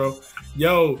appreciate that, bro.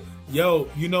 Yo,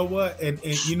 you know what? And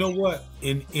you know what?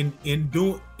 In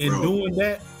doing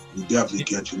that, you definitely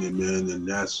catching it, man. And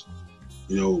that's,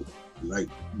 like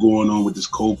going on with this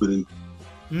COVID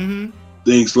and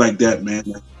things like that, man.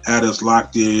 That had us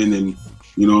locked in, and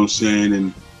you know what I'm saying,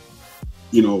 and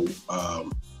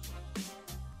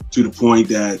to the point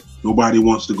that nobody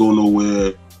wants to go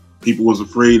nowhere. People was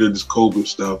afraid of this COVID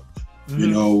stuff.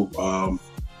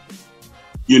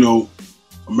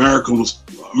 America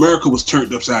was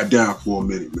turned upside down for a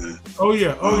minute, man. Oh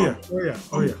yeah.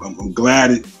 I'm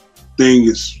glad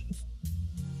things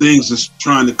is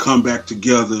trying to come back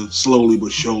together slowly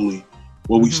but surely.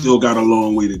 But we still got a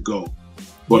long way to go.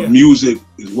 But music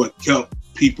is what kept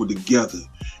people together.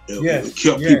 It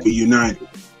kept people united.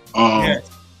 I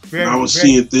was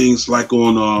seeing things like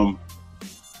on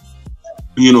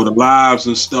the lives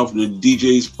and stuff, the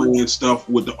DJs playing stuff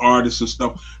with the artists and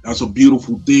stuff. That's a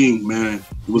beautiful thing, man.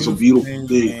 It was a beautiful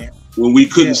thing. Man. When we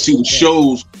couldn't see the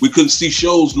shows, we couldn't see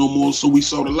shows no more, so we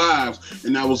saw the lives,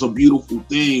 and that was a beautiful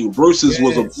thing. Versus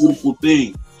was a beautiful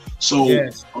thing. So,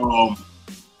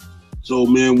 so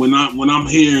man, when I'm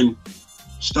hearing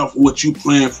stuff, what you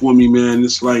playing for me, man,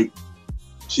 it's like,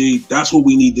 see, that's what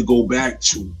we need to go back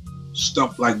to,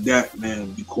 stuff like that,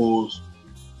 man, because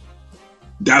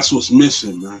that's what's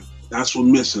missing, man. That's what's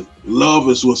missing. Love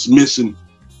is what's missing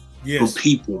from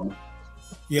people.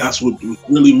 Yeah. That's what's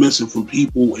really missing from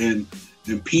people, and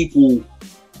people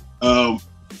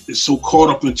is so caught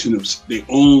up into their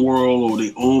own world or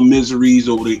their own miseries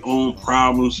or their own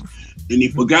problems, and they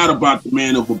forgot about the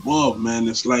man up above, man.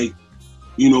 It's like,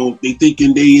 they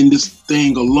thinking they in this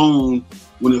thing alone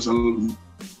when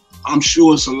I'm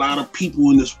sure it's a lot of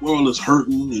people in this world is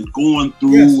hurting and going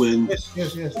through and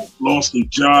lost their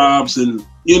jobs and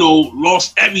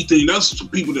lost everything. That's some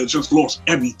people that just lost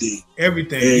everything.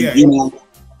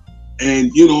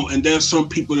 And, and there's some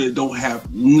people that don't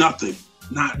have nothing,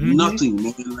 nothing,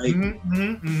 man. Like,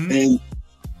 and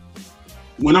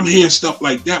when I'm hearing stuff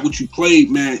like that, what you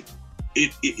played, man,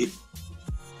 it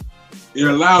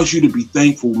allows you to be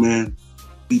thankful, man.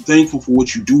 Be thankful for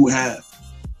what you do have.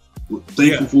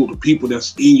 Thankful for the people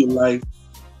that's in your life.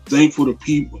 Thankful for the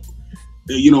people,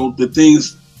 the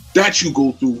things that you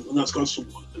go through.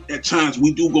 At times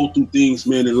we do go through things,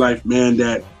 man, in life, man,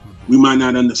 that we might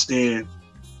not understand.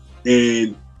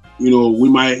 And, we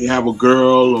might have a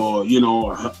girl or,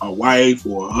 a wife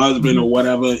or a husband or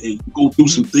whatever, and you go through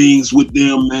some things with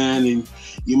them, man, and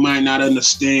you might not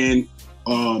understand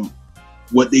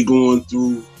what they going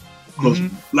through. Because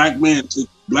black men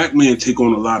take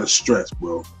on a lot of stress,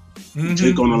 bro.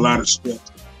 Take on a lot of stress,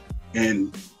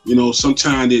 and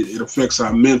sometimes it affects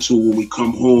our mental when we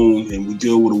come home and we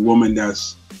deal with a woman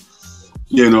that's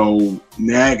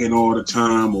nagging all the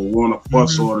time or want to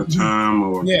fuss all the time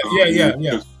or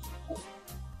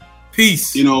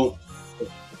peace.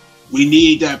 We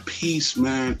need that peace,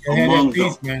 man, among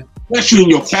them. Man. Especially in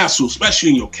your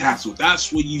castle.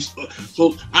 That's where you.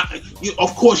 So,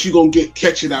 of course, you're gonna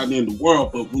catch it out there in the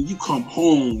world, but when you come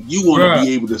home, you want to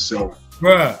be able to say,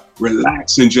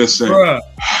 relax and just say,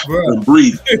 and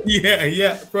breathe.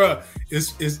 Bruh.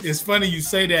 It's funny you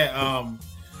say that.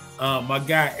 My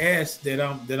guy Ash that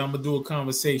I'm gonna do a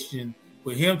conversation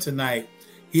with him tonight.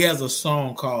 He has a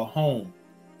song called Home.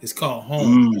 It's called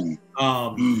Home.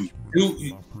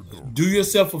 Do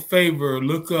yourself a favor,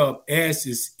 look up Ash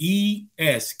is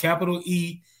E.S. capital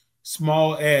E,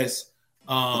 small S.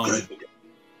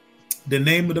 The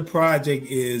name of the project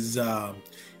is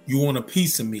You Want a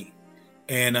Piece of Me.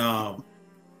 And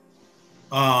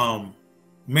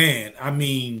man, I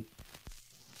mean,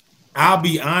 I'll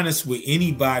be honest with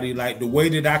anybody, like the way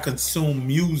that I consume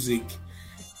music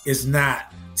is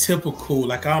not typical.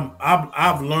 Like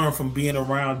I've learned from being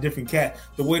around different cats.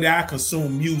 The way that I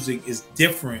consume music is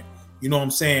different. You know what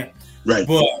I'm saying? Right.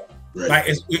 But like,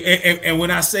 and when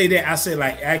I say that, I say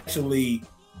like actually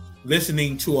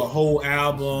listening to a whole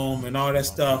album and all that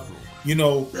stuff.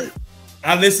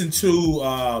 I listened to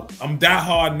I'm Die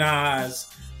Hard Nas.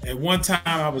 At one time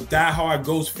I was Die Hard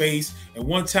Ghostface. At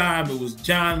one time it was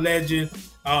John Legend,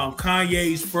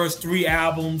 Kanye's first 3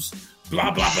 albums, blah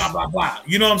blah blah blah blah.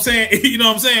 You know what I'm saying?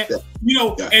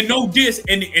 And no diss.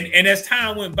 And as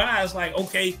time went by, it's like,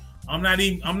 okay, I'm not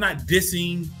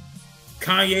dissing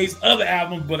Kanye's other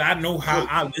albums, but I know how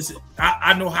I listen.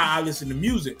 I know how I listen to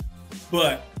music.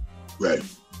 But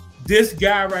this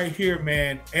guy right here,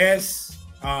 man,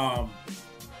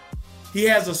 he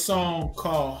has a song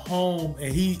called Home,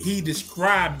 and he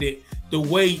described it the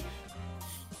way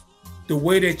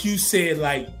that you said,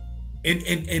 like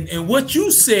And what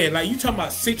you said, like you talking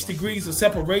about 6 degrees of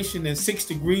separation and 6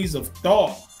 degrees of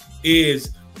thought,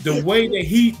 is the way that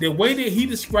he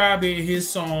described it in his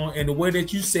song, and the way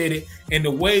that you said it, and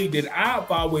the way that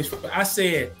I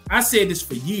said this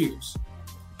for years.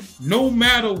 No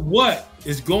matter what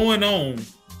is going on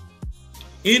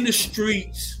in the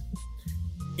streets,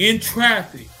 in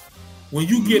traffic, when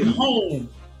you get home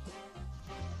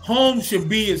should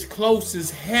be as close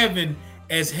as heaven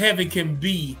can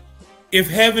be, if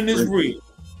heaven is real.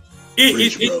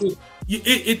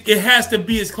 It has to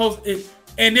be as close.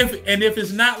 And if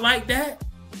it's not like that,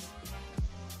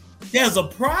 there's a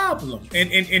problem. And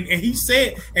he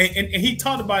said, and he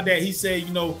talked about that. He said,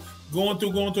 you know, going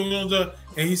through,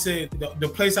 and he said the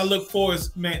place I look for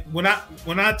is, man, when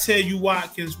I tell you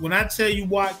Watkinz,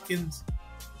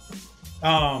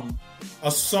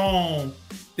 a song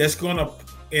that's gonna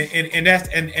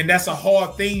and that's a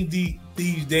hard thing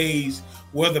these days,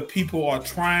 whether people are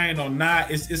trying or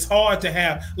not. It's hard to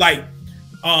have, like,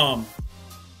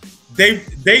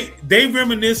 they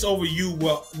reminisce over you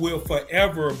will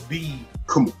forever be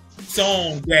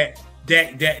song that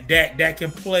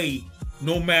can play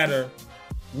no matter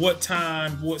what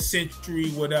time, what century,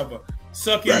 whatever.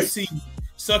 Suck MC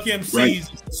is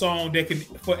a song that can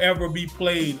forever be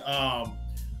played.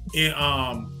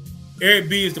 Eric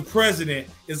B is the President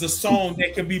is a song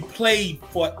that can be played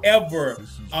forever.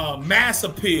 Mass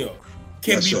Appeal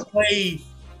can be played.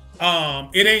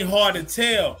 It ain't hard to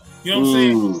tell. You know what I'm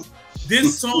saying?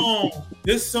 This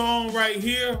song right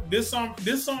here,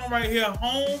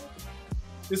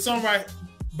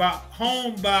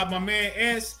 Home by my man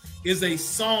S, is a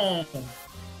song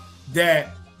that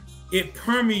it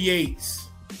permeates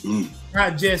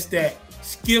not just that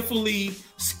skillfully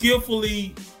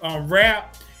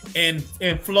rap and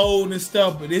flowed and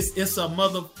stuff, but it's a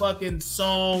motherfucking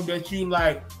song that you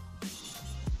like.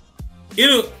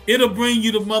 It'll bring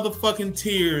you the motherfucking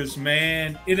tears,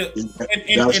 man.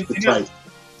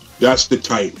 That's the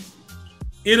type.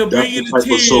 It'll bring you the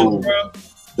tears, bro.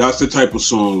 That's the type of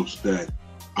songs that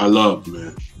I love,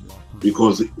 man.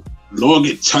 Because long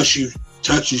it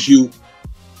touches you,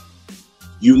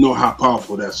 you know how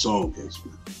powerful that song is,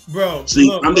 man. Bro,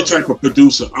 see, I'm the type of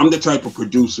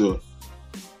producer.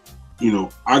 You know,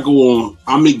 I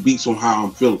make beats on how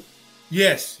I'm feeling.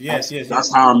 Yes.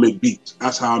 That's how I make beats.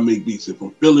 If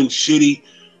I'm feeling shitty,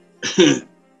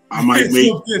 I might make.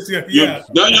 You know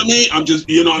what I mean? I'm just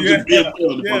being real.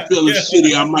 If I'm feeling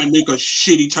shitty, I might make a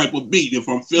shitty type of beat. If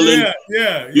I'm feeling,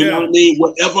 you know what I mean?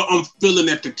 Whatever I'm feeling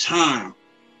at the time.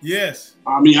 Yes.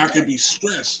 I mean, I could be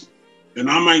stressed, and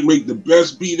I might make the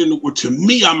best beat in the world. To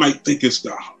me, I might think it's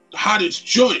the hottest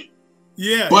joint.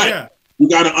 Yeah. But you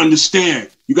got to understand.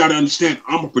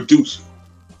 I'm a producer.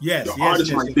 Yes. The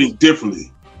artist might think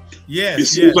differently. Yes. It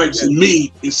seems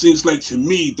like to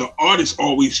me, the artists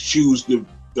always choose the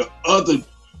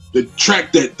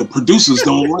track that the producers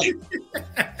don't like.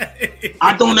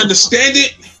 I don't understand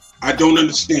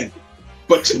it.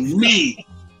 But to me,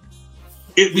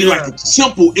 it'd be like the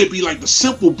simple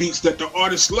beats that the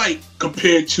artists like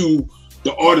compared to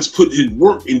the artist putting in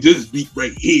work in this beat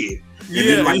right here. And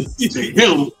then like to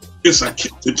him, to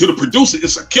the producer,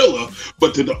 it's a killer,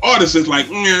 but to the artist, it's like,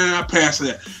 I pass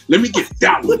that. Let me get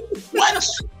that one. What?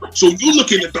 So you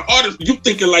looking at the artist, you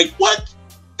thinking like, what?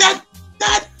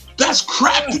 That's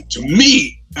crappy to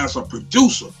me as a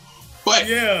producer. But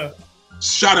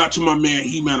shout out to my man,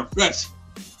 He Manifests.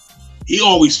 He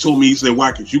always told me, he said,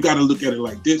 Watkinz, you got to look at it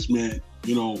like this, man.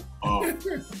 You know,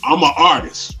 I'm an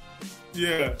artist.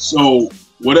 Yeah. So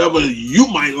whatever you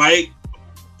might like,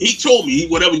 he told me,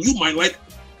 whatever you might like,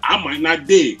 I might not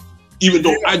dig, even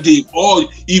though I dig all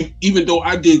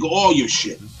your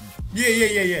shit.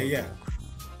 Yeah.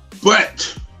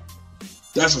 But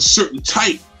that's a certain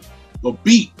type of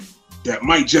beat that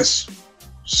might just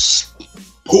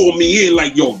pull me in.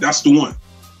 Like, yo, that's the one.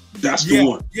 That's the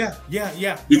one. Yeah.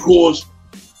 Because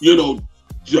you know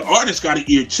the artist got an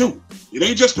ear too. It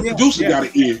ain't just the producer got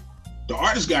an ear. The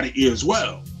artist got an ear as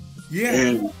well.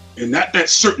 Yeah. And that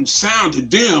certain sound to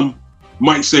them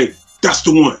might say, that's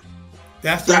the one.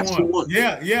 That's the one.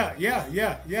 Yeah. You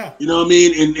know what I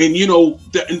mean? And you know,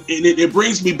 and it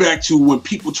brings me back to when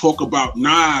people talk about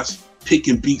Nas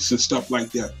picking beats and stuff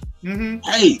like that. Mm-hmm.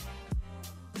 Hey,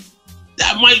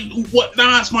 that might what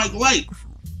Nas might like.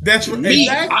 That's right. Me,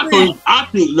 exactly. I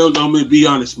think. No. I'm gonna be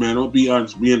honest, man. I'll be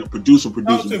honest. Being a producer,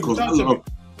 because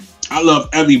I love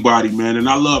everybody, man, and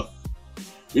I love.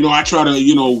 You know, I try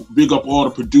to big up all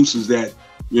the producers that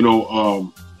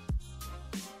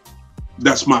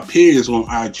that's my peers on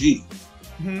IG.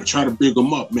 Mm-hmm. I try to big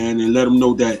them up, man, and let them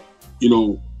know that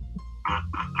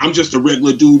I'm just a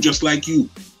regular dude, just like you.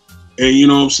 And you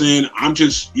know what I'm saying? I'm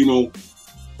just,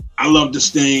 I love this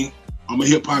thing. I'm a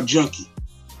hip hop junkie.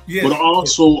 Yes. But I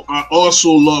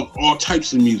also love all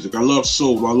types of music. I love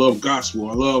soul. I love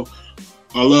gospel. I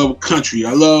love country.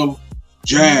 I love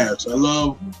jazz. I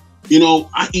love,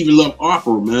 I even love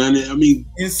opera, man. I mean,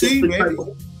 so you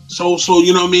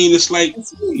know what I mean? It's like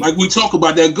we talk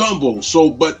about that gumbo. So,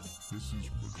 but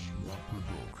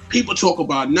people talk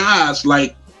about Nas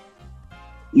like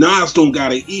Nas don't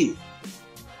got an ear.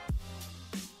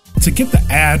 To get the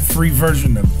ad-free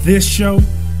version of this show,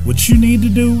 what you need to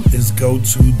do is go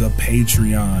to the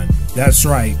Patreon. That's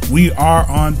right, we are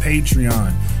on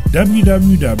Patreon.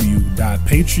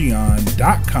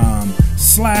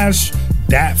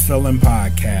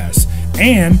 www.patreon.com/thatfeelingpodcast.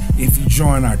 And if you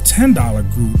join our $10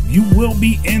 group, you will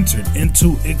be entered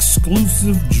into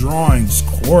exclusive drawings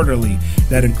quarterly.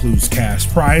 That includes cash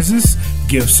prizes,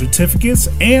 gift certificates,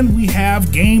 and we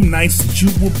have game nights that you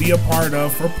will be a part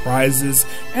of for prizes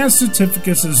and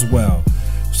certificates as well.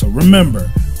 So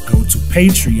remember, go to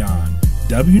Patreon,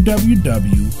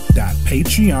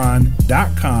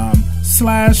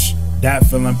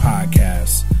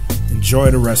 www.patreon.com/thatfeelingpodcast.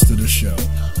 Enjoy the rest of the show.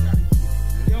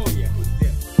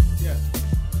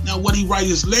 Now, what he write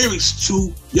his lyrics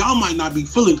to, y'all might not be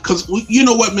feeling, because you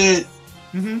know what, man?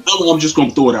 Mm-hmm. I'm just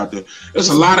gonna throw it out there. There's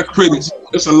a lot of critics.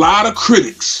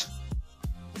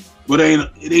 But it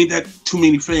ain't that too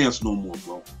many fans no more,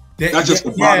 bro. That's just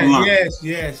the bottom line.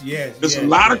 Yes. There's a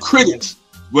lot of critics,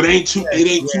 but it ain't too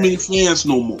many fans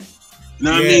no more. You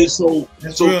know what I mean? So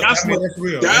that's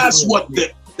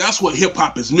what hip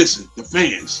hop is missing. The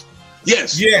fans.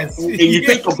 Yes. And you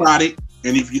think about it.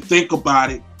 And if you think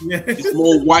about it, it's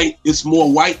more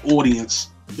white audience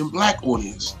than black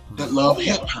audience that love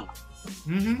hip hop.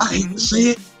 Mm-hmm. I hate to say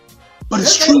it, but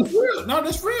it's true. No,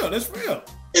 that's real.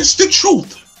 It's the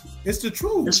truth. It's the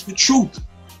truth.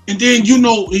 And then and you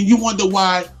wonder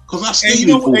why? Because I stayed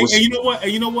in force. And you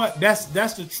know what? That's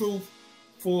the truth.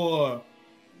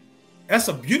 That's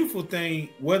a beautiful thing.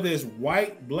 Whether it's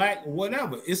white, black, or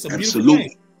whatever, it's a beautiful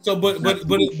thing. So, but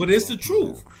it's the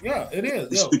truth. Yeah, it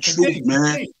is. It's the truth,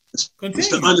 man. It's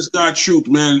the honest God truth,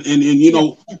 man. And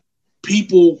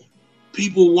people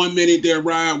 1 minute they'll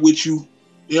ride with you,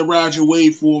 they'll ride your way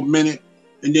for a minute,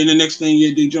 and then the next thing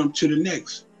they jump to the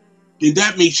next. Then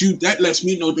that lets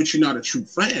me know that you're not a true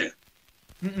fan.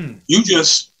 Mm-mm. You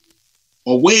just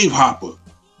a wave hopper.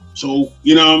 So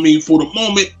you know what I mean. For the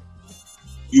moment,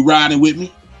 you riding with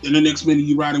me, then the next minute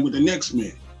you riding with the next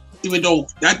man. Even though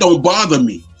that don't bother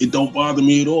me, it don't bother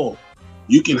me at all.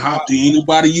 You can hop to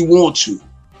anybody you want to.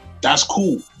 That's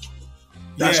cool.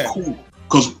 That's cool.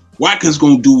 Because Watkinz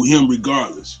gonna do him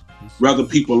regardless, whether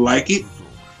people like it.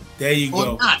 There you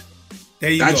go. Not.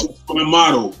 That's my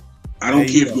motto. I don't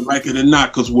care if you like it or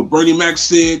not. Because what Bernie Mac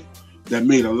said, that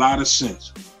made a lot of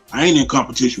sense. I ain't in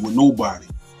competition with nobody.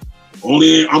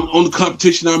 Only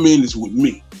competition I'm in is with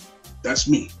me. That's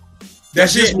me.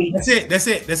 That's it.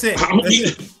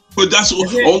 But that's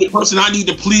the only person I need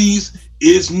to please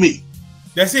is me.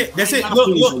 That's it. Look,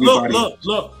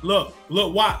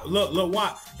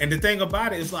 what? And the thing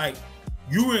about it is like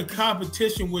you're in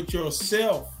competition with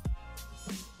yourself,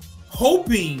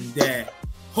 hoping that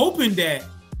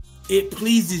it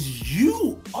pleases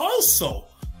you also.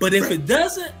 But if it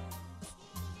doesn't,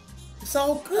 it's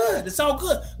all good.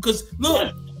 Because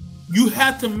look, you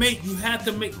have to make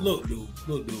look, dude.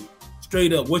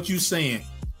 Straight up, what you saying?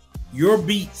 Your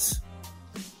beats,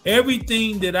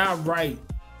 everything that I write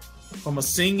from a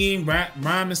singing,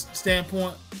 rhyming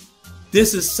standpoint,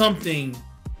 this is something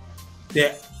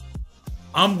that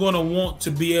I'm going to want to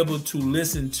be able to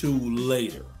listen to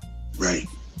later. Right.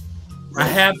 I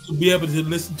have to be able to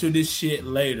listen to this shit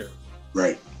later.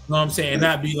 Right. You know what I'm saying? And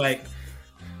not be like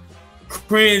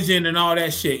cringing and all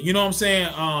that shit. You know what I'm saying?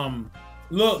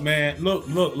 Look, man. Look.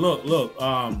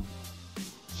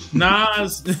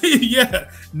 Nas,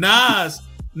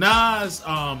 Nas.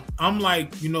 I'm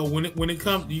like, when it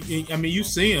comes, you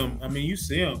see him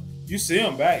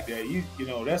back there. You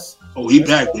know that's. Oh, he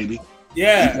back, baby.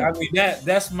 Yeah,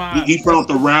 that's my. He found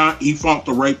the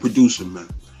right producer, man.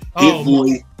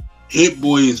 Hit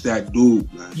Boy is that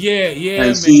dude, man. Yeah, and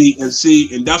man.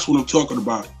 See, and that's what I'm talking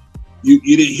about. You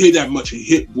didn't hear that much of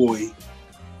Hit Boy.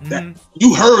 That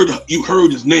you heard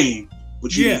his name,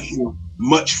 but you didn't hear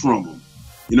much from him.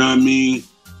 You know what I mean?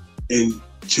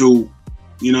 Until,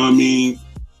 you know what I mean?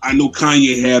 I know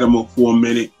Kanye had him for a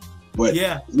minute, but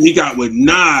when he got with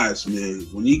Nas, man.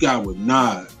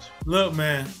 Look,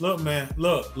 man. Look.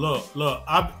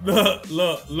 I'm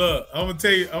gonna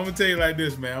tell you like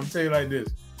this, man.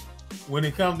 When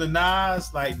it comes to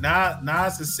Nas, like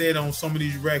Nas has said on some of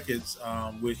these records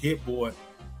with Hit Boy,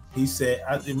 He said,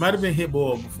 it might have been Hit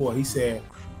Boy before. He said,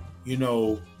 you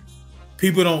know,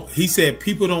 people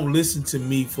don't listen to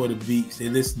me for the beats. They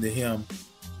listen to him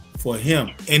for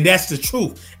him. And that's the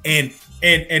truth. And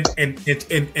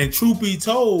truth be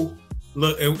told,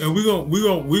 look, and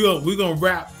we're gonna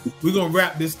wrap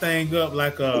this thing up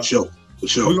like a for sure.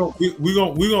 We're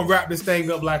gonna wrap this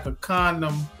thing up like a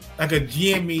condom, like a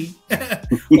Jimmy, or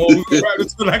we're gonna wrap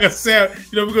this up like a sound.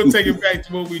 You know, we're gonna take it back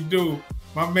to what we do.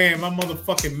 My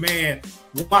motherfucking man,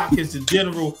 Watkinz, the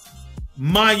General,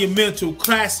 monumental,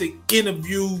 classic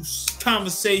interviews,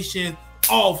 conversation,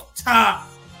 off top.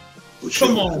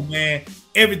 Come on, man.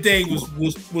 Everything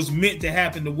was meant to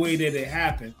happen the way that it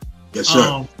happened. Yes,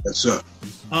 sir. Yes, sir.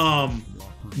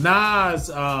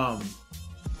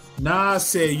 Nas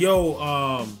said,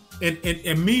 yo,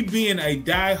 and me being a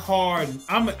diehard,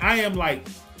 I am like,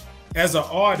 as an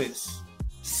artist,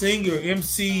 singer,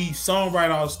 MC,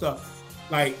 songwriter, all stuff,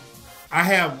 like I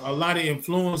have a lot of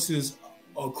influences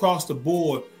across the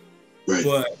board,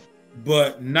 right.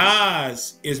 but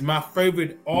Nas is my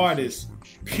favorite artist,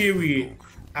 period,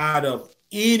 out of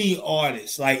any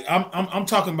artist. Like I'm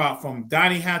talking about from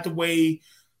Donny Hathaway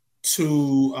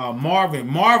to Marvin.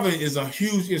 Marvin is a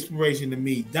huge inspiration to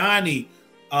me. Donny,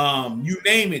 you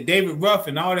name it, David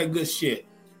Ruffin, all that good shit.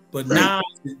 But right.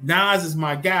 Nas is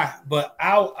my guy. But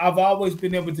I've always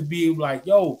been able to be like,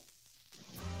 yo,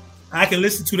 I can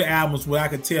listen to the albums where I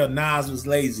could tell Nas was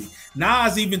lazy.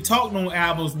 Nas even talked on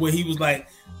albums where he was like,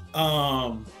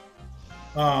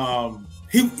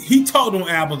 he talked on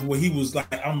albums where he was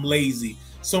like, I'm lazy.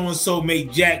 So and so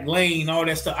made Jack Lane, all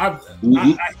that stuff. I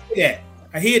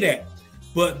hear that.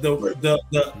 But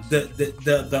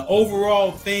the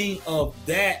overall thing of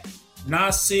that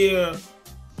Nasir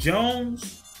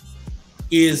Jones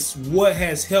is what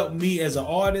has helped me as an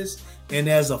artist and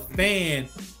as a fan.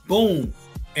 Boom.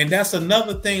 And that's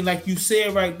another thing, like you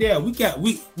said right there. We got a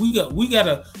lot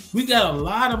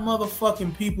of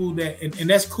motherfucking people that, and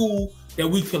that's cool that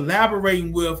we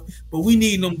collaborating with, but we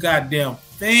need them goddamn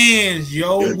fans,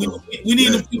 yo. We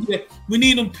need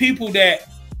them people that,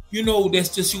 you know,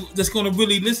 that's gonna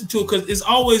really listen to it, because it's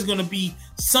always gonna be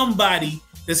somebody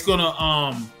that's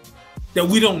gonna that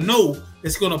we don't know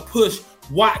that's gonna push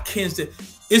Watkinz.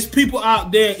 It's people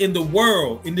out there in the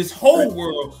world, in this whole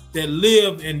world, that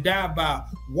live and die by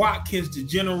Watkinz, the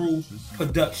General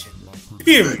production.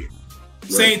 Period.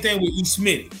 Right. Same thing with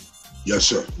E.Smitty. Yes,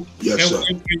 sir. Yes, sir.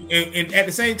 And at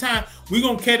the same time, we're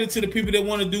gonna cater to the people that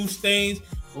want to do things,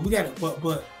 but we got to.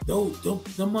 But those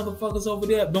motherfuckers over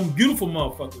there, them beautiful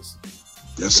motherfuckers.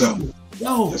 Yes, sir.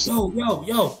 Yo.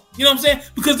 You know what I'm saying?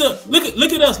 Because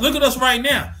look at us right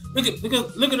now. Look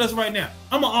at us right now.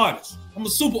 I'm an artist. I'm a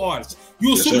super artist.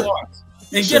 You're a super artist.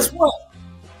 And guess what?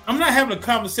 I'm not having a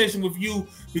conversation with you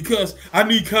because I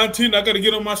need content. I got to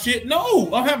get on my shit. No,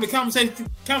 I'm having a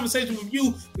conversation with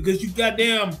you because you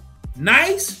goddamn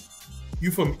nice.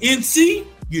 You from NC.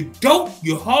 You dope.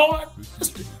 You hard.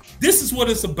 This is what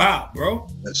it's about, bro.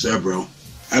 That's it, bro.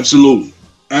 Absolutely,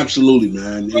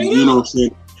 man. And, you know what I'm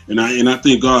saying. And I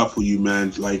thank God for you,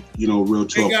 man. Like, you know, real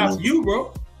talk. Thank God for you,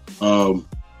 bro.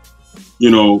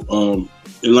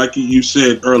 And like you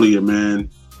said earlier, man,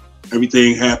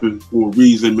 everything happened for a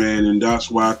reason, man, and that's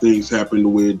why things happened the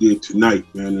way it did tonight,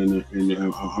 man.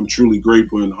 And I'm truly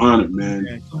grateful and honored,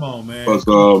 man. Come on, man.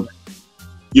 Because,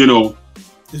 you know,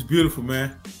 it's beautiful,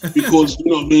 man. Because, you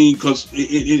know what I mean? Because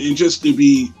it just to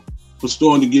be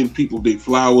starting to give people their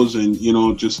flowers and, you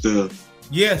know, just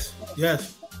Yes.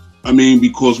 I mean,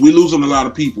 because we're losing a lot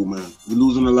of people, man. We're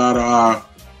losing a lot of our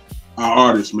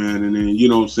artists, man. And then, you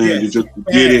know what I'm saying? You just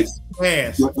get it.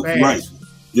 Fast. Right.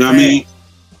 You know what I mean?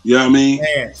 You know what I mean?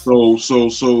 So,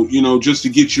 you know, just to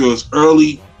get yours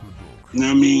early, you know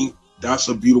what I mean? That's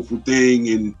a beautiful thing.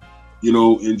 And, you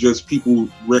know, and just people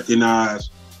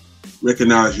recognize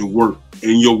your work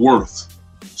and your worth.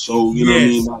 So, you know what I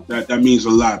mean? That means a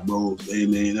lot, bro.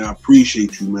 And I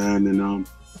appreciate you, man. And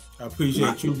I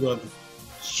appreciate you, brother.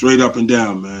 Straight up and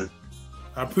down, man.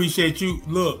 I appreciate you.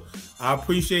 Look, I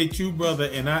appreciate you, brother.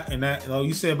 And I like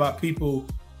you said about people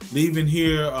leaving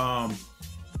here,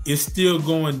 it's still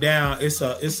going down. It's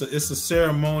a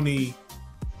ceremony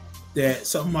that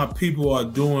some of my people are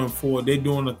doing they're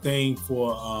doing a thing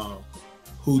for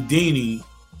Houdini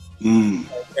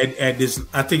at this.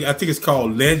 I think it's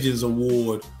called Legends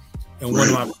Award, and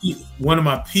one of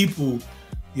my people,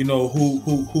 you know,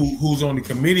 who's on the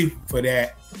committee for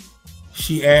that.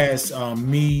 She asked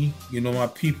me, you know, my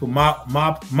people.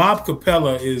 Mob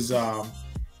Capella is the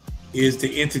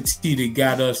entity that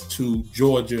got us to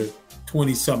Georgia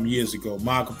 20-something years ago.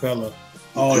 Mob Capella,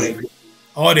 all that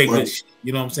good shit.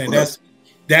 You know what I'm saying?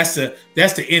 That's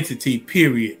the entity.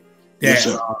 Period.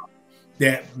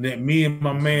 that me and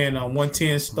my man on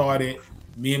 110 started.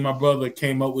 Me and my brother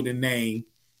came up with a name,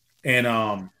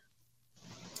 and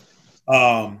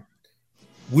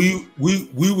we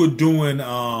were doing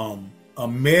a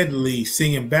medley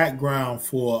singing background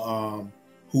for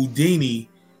Houdini,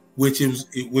 which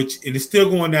it's still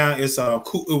going down. It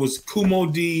was Kumo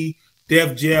D,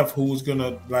 Def Jeff, who was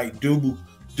gonna like do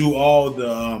all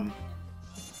the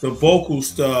vocal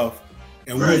stuff,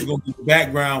 and we was gonna do the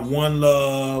background, One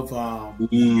Love, all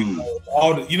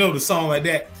the the song like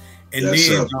that, and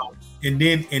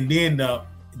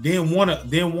then one of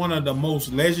the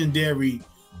most legendary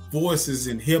voices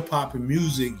in hip hop and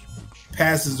music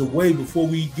passes away before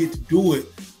we get to do it.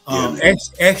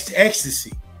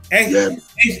 Ecstasy.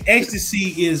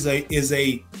 Ecstasy is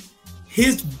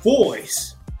his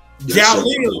voice.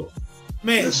 Jalil,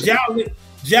 man,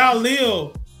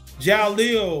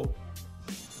 Jalil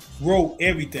wrote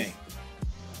everything.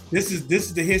 This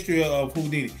is the history of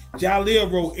Houdini. Jalil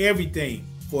wrote everything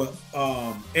for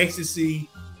Ecstasy,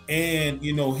 and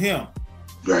him.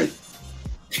 Right.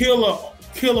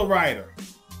 Killer writer.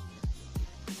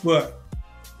 But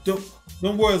the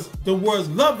words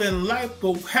love and life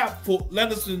go helpful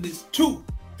letters in this too.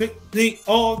 Think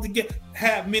all together.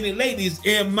 Have many ladies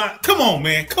in my. Come on,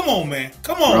 man. Come on now.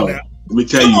 Let me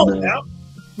tell you, man. Now.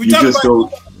 We talk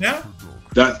about now.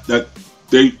 That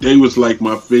they was like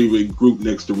my favorite group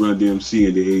next to Run DMC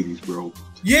in the 80s, bro.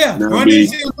 Yeah, Run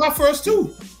DMC was my first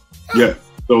too. Yeah.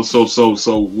 So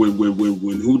when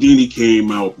Houdini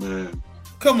came out, man.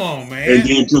 Come on, man. And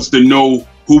then just to know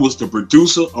who was the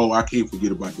producer. Oh, I can't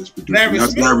forget about this producer.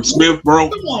 Larry Smith, bro.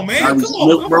 Come on, man. Larry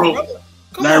Smith, bro.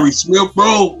 Larry Smith,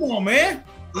 bro. Come on, man.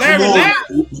 Larry.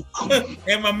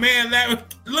 And my man Larry.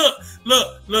 Look,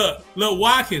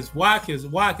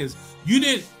 Watkinz.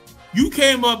 You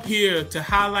came up here to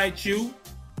highlight you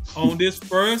on this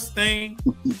first thing,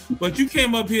 but you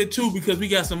came up here too because we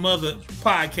got some other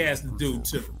podcasts to do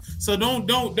too. So don't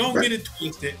get it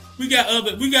twisted. We got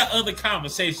other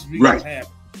conversations we gotta have.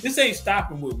 This ain't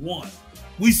stopping with one.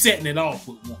 We setting it off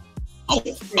with one. Oh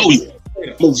yeah.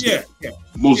 Most definitely.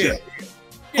 Most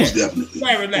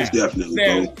definitely,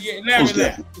 bro.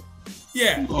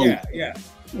 Yeah.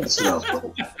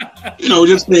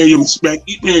 Just paying your respect.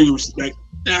 You paying your respect.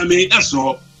 You know what I mean? That's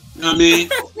all. You know what I mean?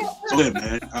 So,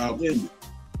 man. I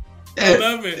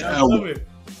love it. I love it.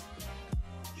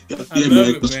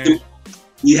 Man.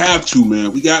 We have to,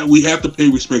 man. We have to pay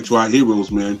respect to our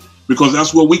heroes, man, because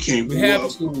that's what we came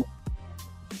from.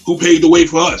 Who paved the way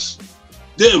for us?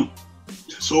 Them.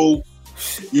 So,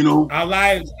 our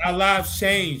lives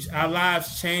changed. Our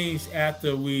lives changed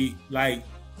after we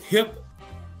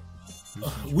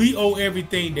we owe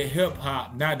everything to hip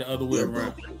hop, not the other way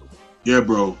around. Yeah,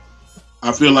 bro.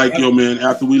 I feel like, man,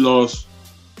 after we lost,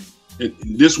 and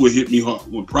this would hit me hard,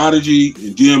 when Prodigy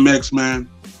and DMX, man,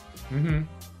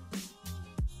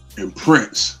 and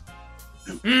Prince,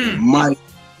 and Mike,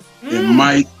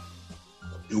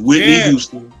 and Whitney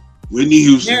Houston,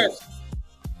 yes.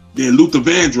 Then Luther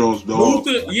Vandross, dog.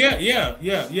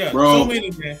 Yeah. Bro.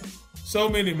 So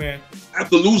many, man.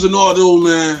 After losing all those,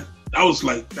 man, I was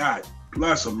like, God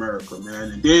bless America,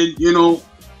 man. And then,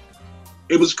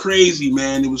 it was crazy,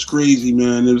 man. It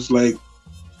was like,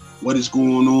 what is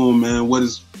going on, man? What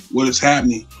is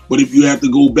happening? But if you have to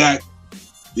go back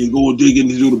and go dig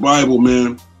into the Bible,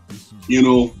 man,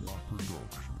 a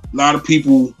lot of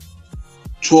people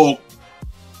talk.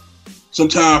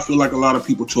 Sometimes I feel like a lot of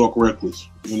people talk reckless,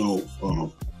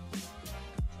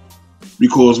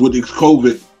 because with this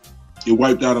COVID, it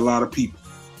wiped out a lot of people.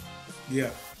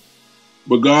 Yeah.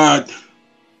 But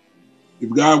if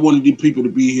God wanted the people to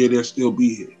be here, they'll still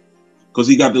be here, because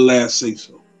He got the last say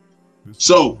so.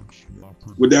 So,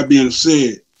 with that being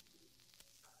said,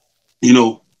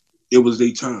 it was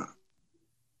their time.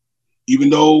 Even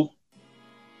though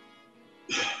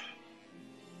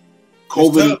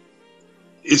COVID,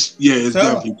 it's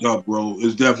definitely tough, bro.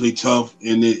 It's definitely tough,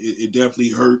 and it definitely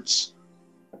hurts.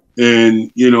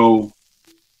 And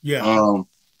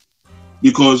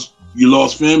because you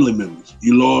lost family members,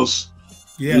 you lost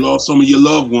some of your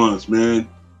loved ones, man.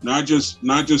 Not just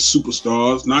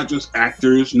superstars, not just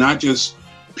actors, not just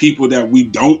people that we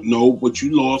don't know, but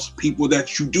you lost people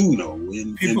that you do know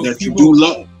and that you do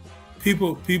love.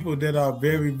 People that are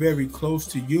very, very close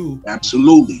to you.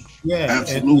 Absolutely. Yeah.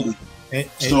 Absolutely.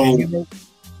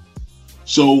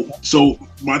 So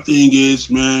my thing is,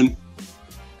 man,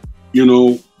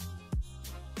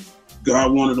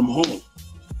 God wanted them home.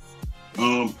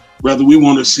 Whether we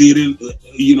want to see it,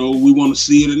 we want to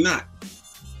see it or not.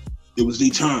 It was their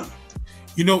time.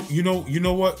 Watkins.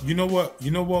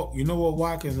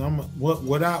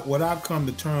 What I come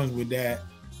to terms with that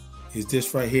is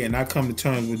this right here, and I come to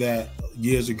terms with that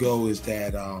years ago. Is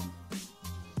that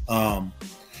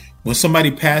when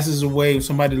somebody passes away, when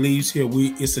somebody leaves here,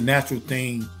 it's a natural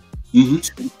thing to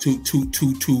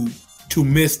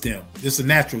miss them. It's a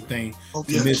natural thing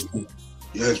to miss them.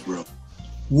 Yes, bro.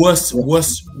 What's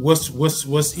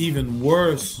even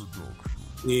worse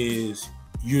is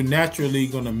you're naturally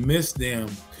gonna miss them,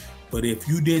 but if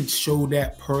you didn't show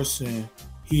that person,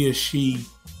 he or she,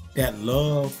 that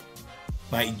love,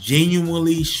 like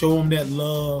genuinely show them that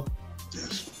love.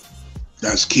 Yes,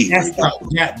 that's key. That's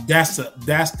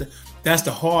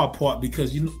the hard part,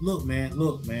 because look, man.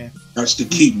 That's the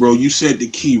key, bro. You said the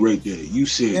key right there. You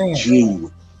said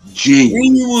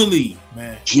genuinely,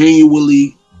 man.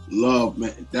 Genuinely love,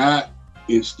 man. That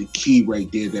is the key right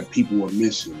there that people are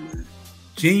missing, man.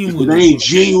 Genuinely. If it ain't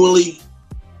genuinely,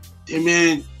 then,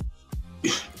 man,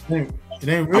 it ain't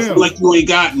real. I feel like you ain't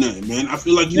got nothing, man. I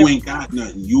feel like you ain't got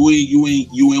nothing.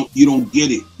 You don't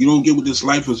get it. You don't get what this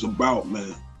life is about, man.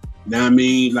 You know what I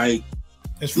mean? Like,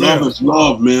 it's love real. is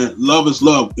love, man. Love is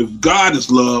love. If God is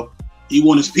love, He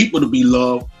wants His people to be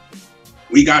loved.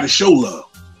 We got to show love.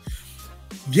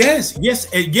 Yes,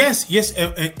 and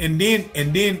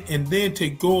then to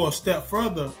go a step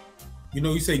further,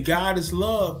 you say God is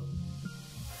love,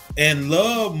 and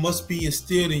love must be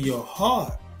instilled in your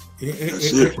heart.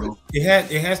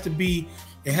 It has to be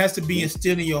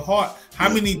instilled in your heart. How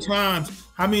many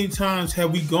times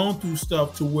have we gone through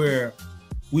stuff to where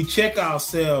we check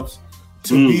ourselves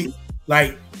to be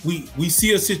like, we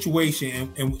see a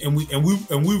situation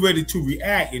and we ready to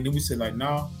react, and then we say like,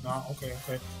 no, okay,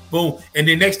 boom, and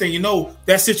then next thing you know,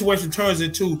 that situation turns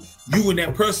into you and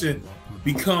that person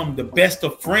become the best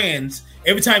of friends.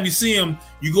 Every time you see them,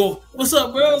 you go, "What's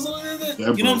up, bro?" You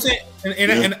know what I'm saying?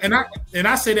 And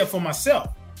I say that for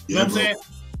myself. You know what I'm saying?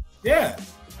 Yeah.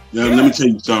 Let me tell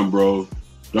you something, bro.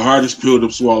 The hardest pill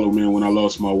to swallow, man, when I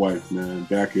lost my wife, man,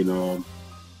 back in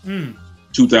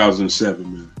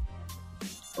 2007, man.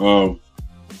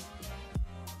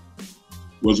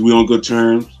 Was we on good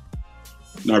terms?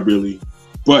 Not really.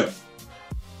 But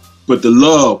the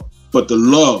love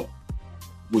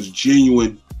was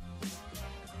genuine,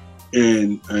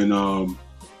 and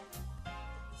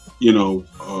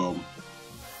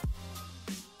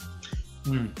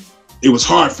it was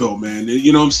heartfelt, man.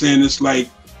 You know what I'm saying? It's like,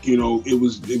 it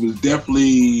was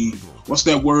definitely, what's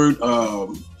that word?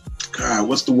 God,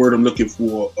 what's the word I'm looking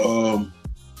for?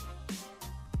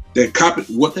 The agape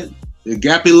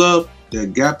love.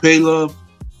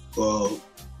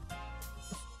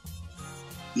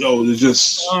 It's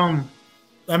just. I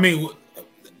mean,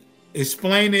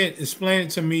 explain it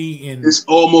to me. It's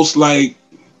almost like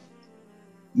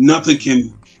nothing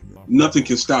can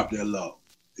stop that love.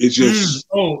 It's just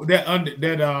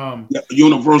that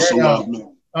universal love,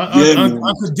 man.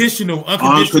 Unconditional.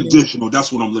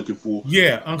 That's what I'm looking for.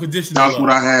 Yeah, unconditional. That's love.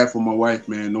 what I had for my wife,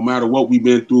 man. No matter what we've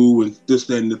been through and this,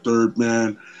 that, and the third,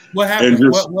 man. What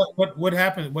happened? What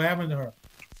happened? What happened to her?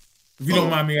 If you don't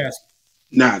mind me asking.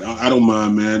 Nah, I don't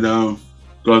mind, man.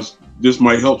 Because this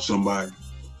might help somebody.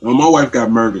 My wife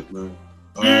got murdered, man.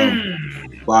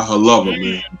 By her lover,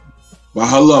 man. By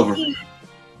her lover.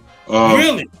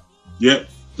 Really? Yep.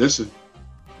 Listen,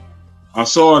 I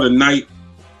saw her the night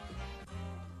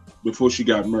before she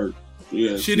got murdered.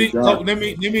 Yeah. She didn't. So let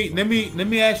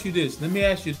me ask you this. Let me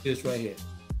ask you this right here.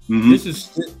 Mm-hmm.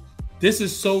 This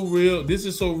is so real. This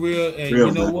is so real, and real,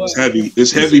 you know man. what?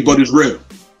 It's heavy, but it's real.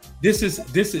 This is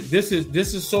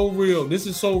so real. This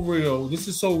is so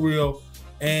real.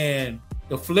 And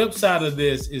the flip side of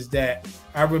this is that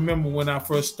I remember when I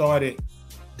first started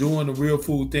doing the real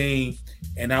food thing,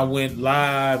 and I went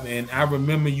live, and I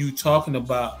remember you talking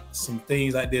about some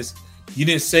things like this. You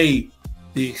didn't say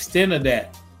the extent of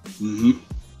that,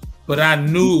 but I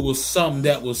knew it was something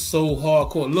that was so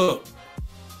hardcore. Look,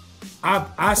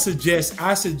 I suggest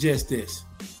this.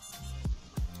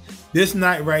 This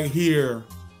night right here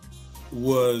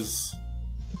was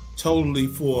totally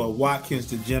for Watkinz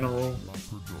the General,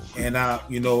 and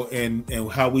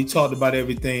and how we talked about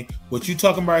everything. What you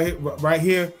talking about right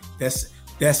here, that's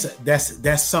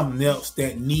something else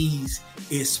that needs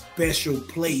its special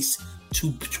place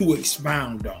to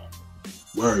expound on.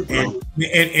 Word, bro.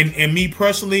 And me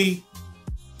personally,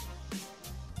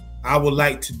 I would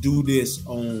like to do this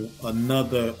on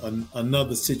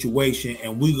another situation,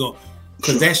 and we gonna.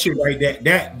 Cause that shit right there,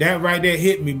 that right there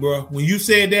hit me, bro. When you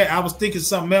said that, I was thinking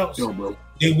something else. Sure, bro.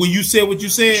 And when you said what you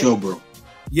said, sure, bro.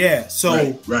 Yeah.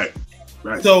 So right.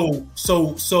 So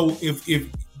if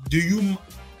do you?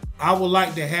 I would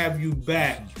like to have you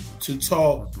back to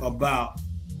talk about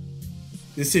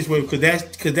this situation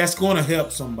because that's going to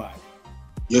help somebody.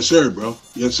 Yes, sir, bro.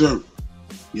 Yes, sir.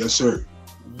 Yes, sir.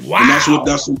 Wow. And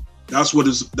that's what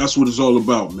it's all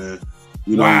about, man.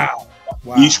 You know, wow.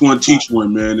 Each one teach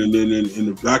one, man. And then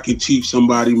if I can teach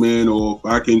somebody, man, or if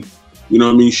I can, you know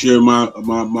what I mean, share my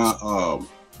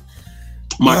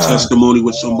testimony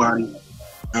with somebody,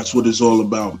 that's what it's all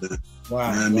about, man.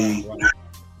 Wow. You know what I mean? Wow.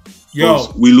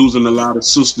 Yo, we losing a lot of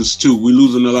sisters too. We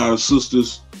losing a lot of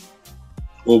sisters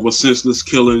over senseless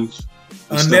killings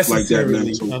and stuff like that,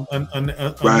 man. So,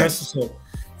 unnecessary.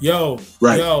 Yo,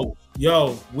 right.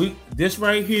 Yo, this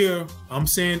right here, I'm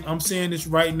saying this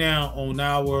right now on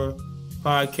our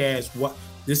podcast. What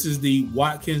this is the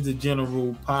Watkinz the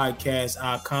General podcast,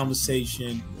 our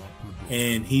conversation,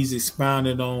 and he's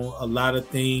expounded on a lot of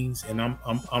things, and I'm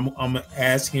gonna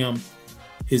ask him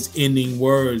his ending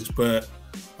words, but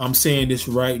I'm saying this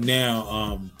right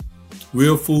now.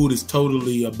 Real food is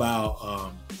totally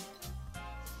about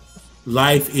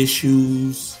life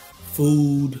issues,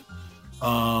 food,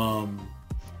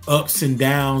 ups and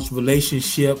downs,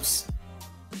 relationships,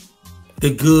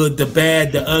 the good, the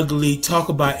bad, the ugly. Talk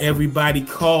about everybody,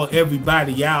 call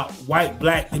everybody out. White,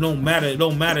 black, it don't matter. It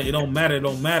don't matter. It don't matter. It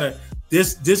don't matter.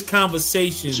 This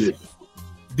conversation,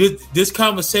 this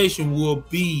conversation will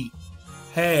be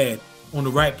had on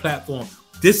the right platform.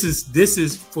 This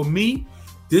is for me.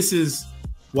 This is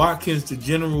Watkinz the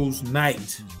General's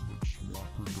night,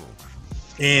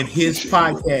 and his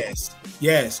podcast.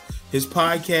 Yes, his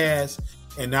podcast,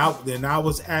 and I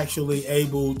was actually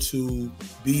able to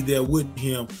be there with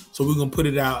him. So we're gonna put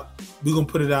it out. We're gonna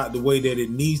put it out the way that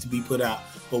it needs to be put out.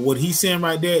 But what he's saying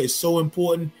right there is so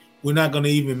important. We're not gonna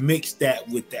even mix that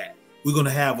with that. We're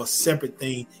gonna have a separate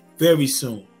thing very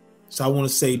soon. So I want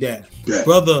to say that,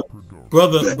 brother,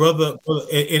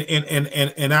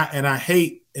 and I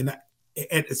hate, and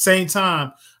at the same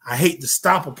time, I hate to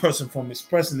stop a person from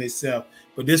expressing themselves.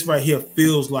 But this right here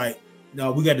feels like,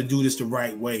 no, we got to do this the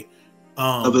right way.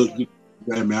 Man,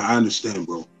 I understand,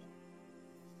 bro.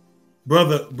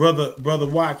 Brother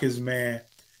Watkinz, man,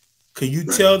 can you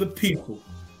tell the people,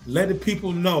 let the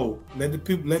people know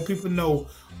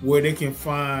where they can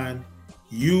find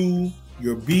you,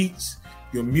 your beats,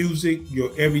 your music, your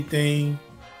everything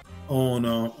on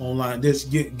online.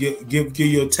 Just give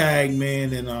your tag,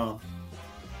 man, and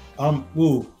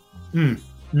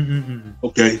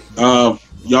Okay.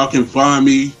 Y'all can find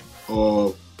me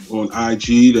on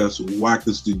IG. That's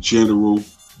Watkinz the General.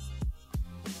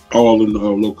 All in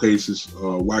locations.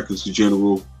 Watkinz the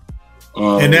General.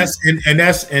 And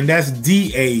that's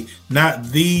DA, not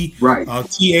the right.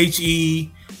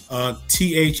 THE.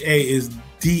 THA is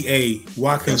DA.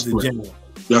 Watkinz the General.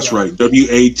 That's right.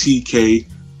 WATKINZ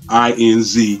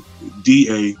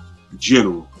DA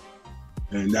General.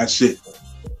 And that's it.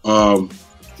 On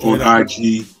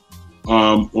IG.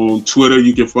 On Twitter,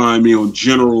 you can find me on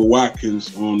General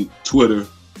Watkinz on Twitter.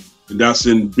 And that's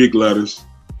in big letters.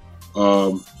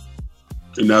 And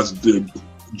that's the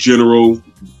General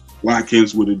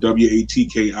Watkinz with a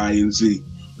WATKINZ.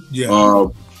 Yeah.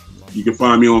 You can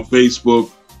find me on Facebook.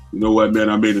 You know what, man?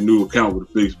 I made a new account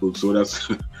with Facebook, so that's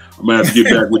I'm gonna have to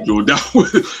get back with you on that one.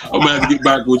 I'm gonna have to get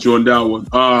back with you on that one.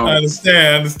 I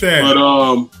understand.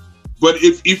 But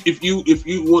if you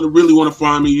really want to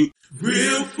find me,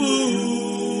 real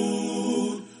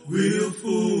food.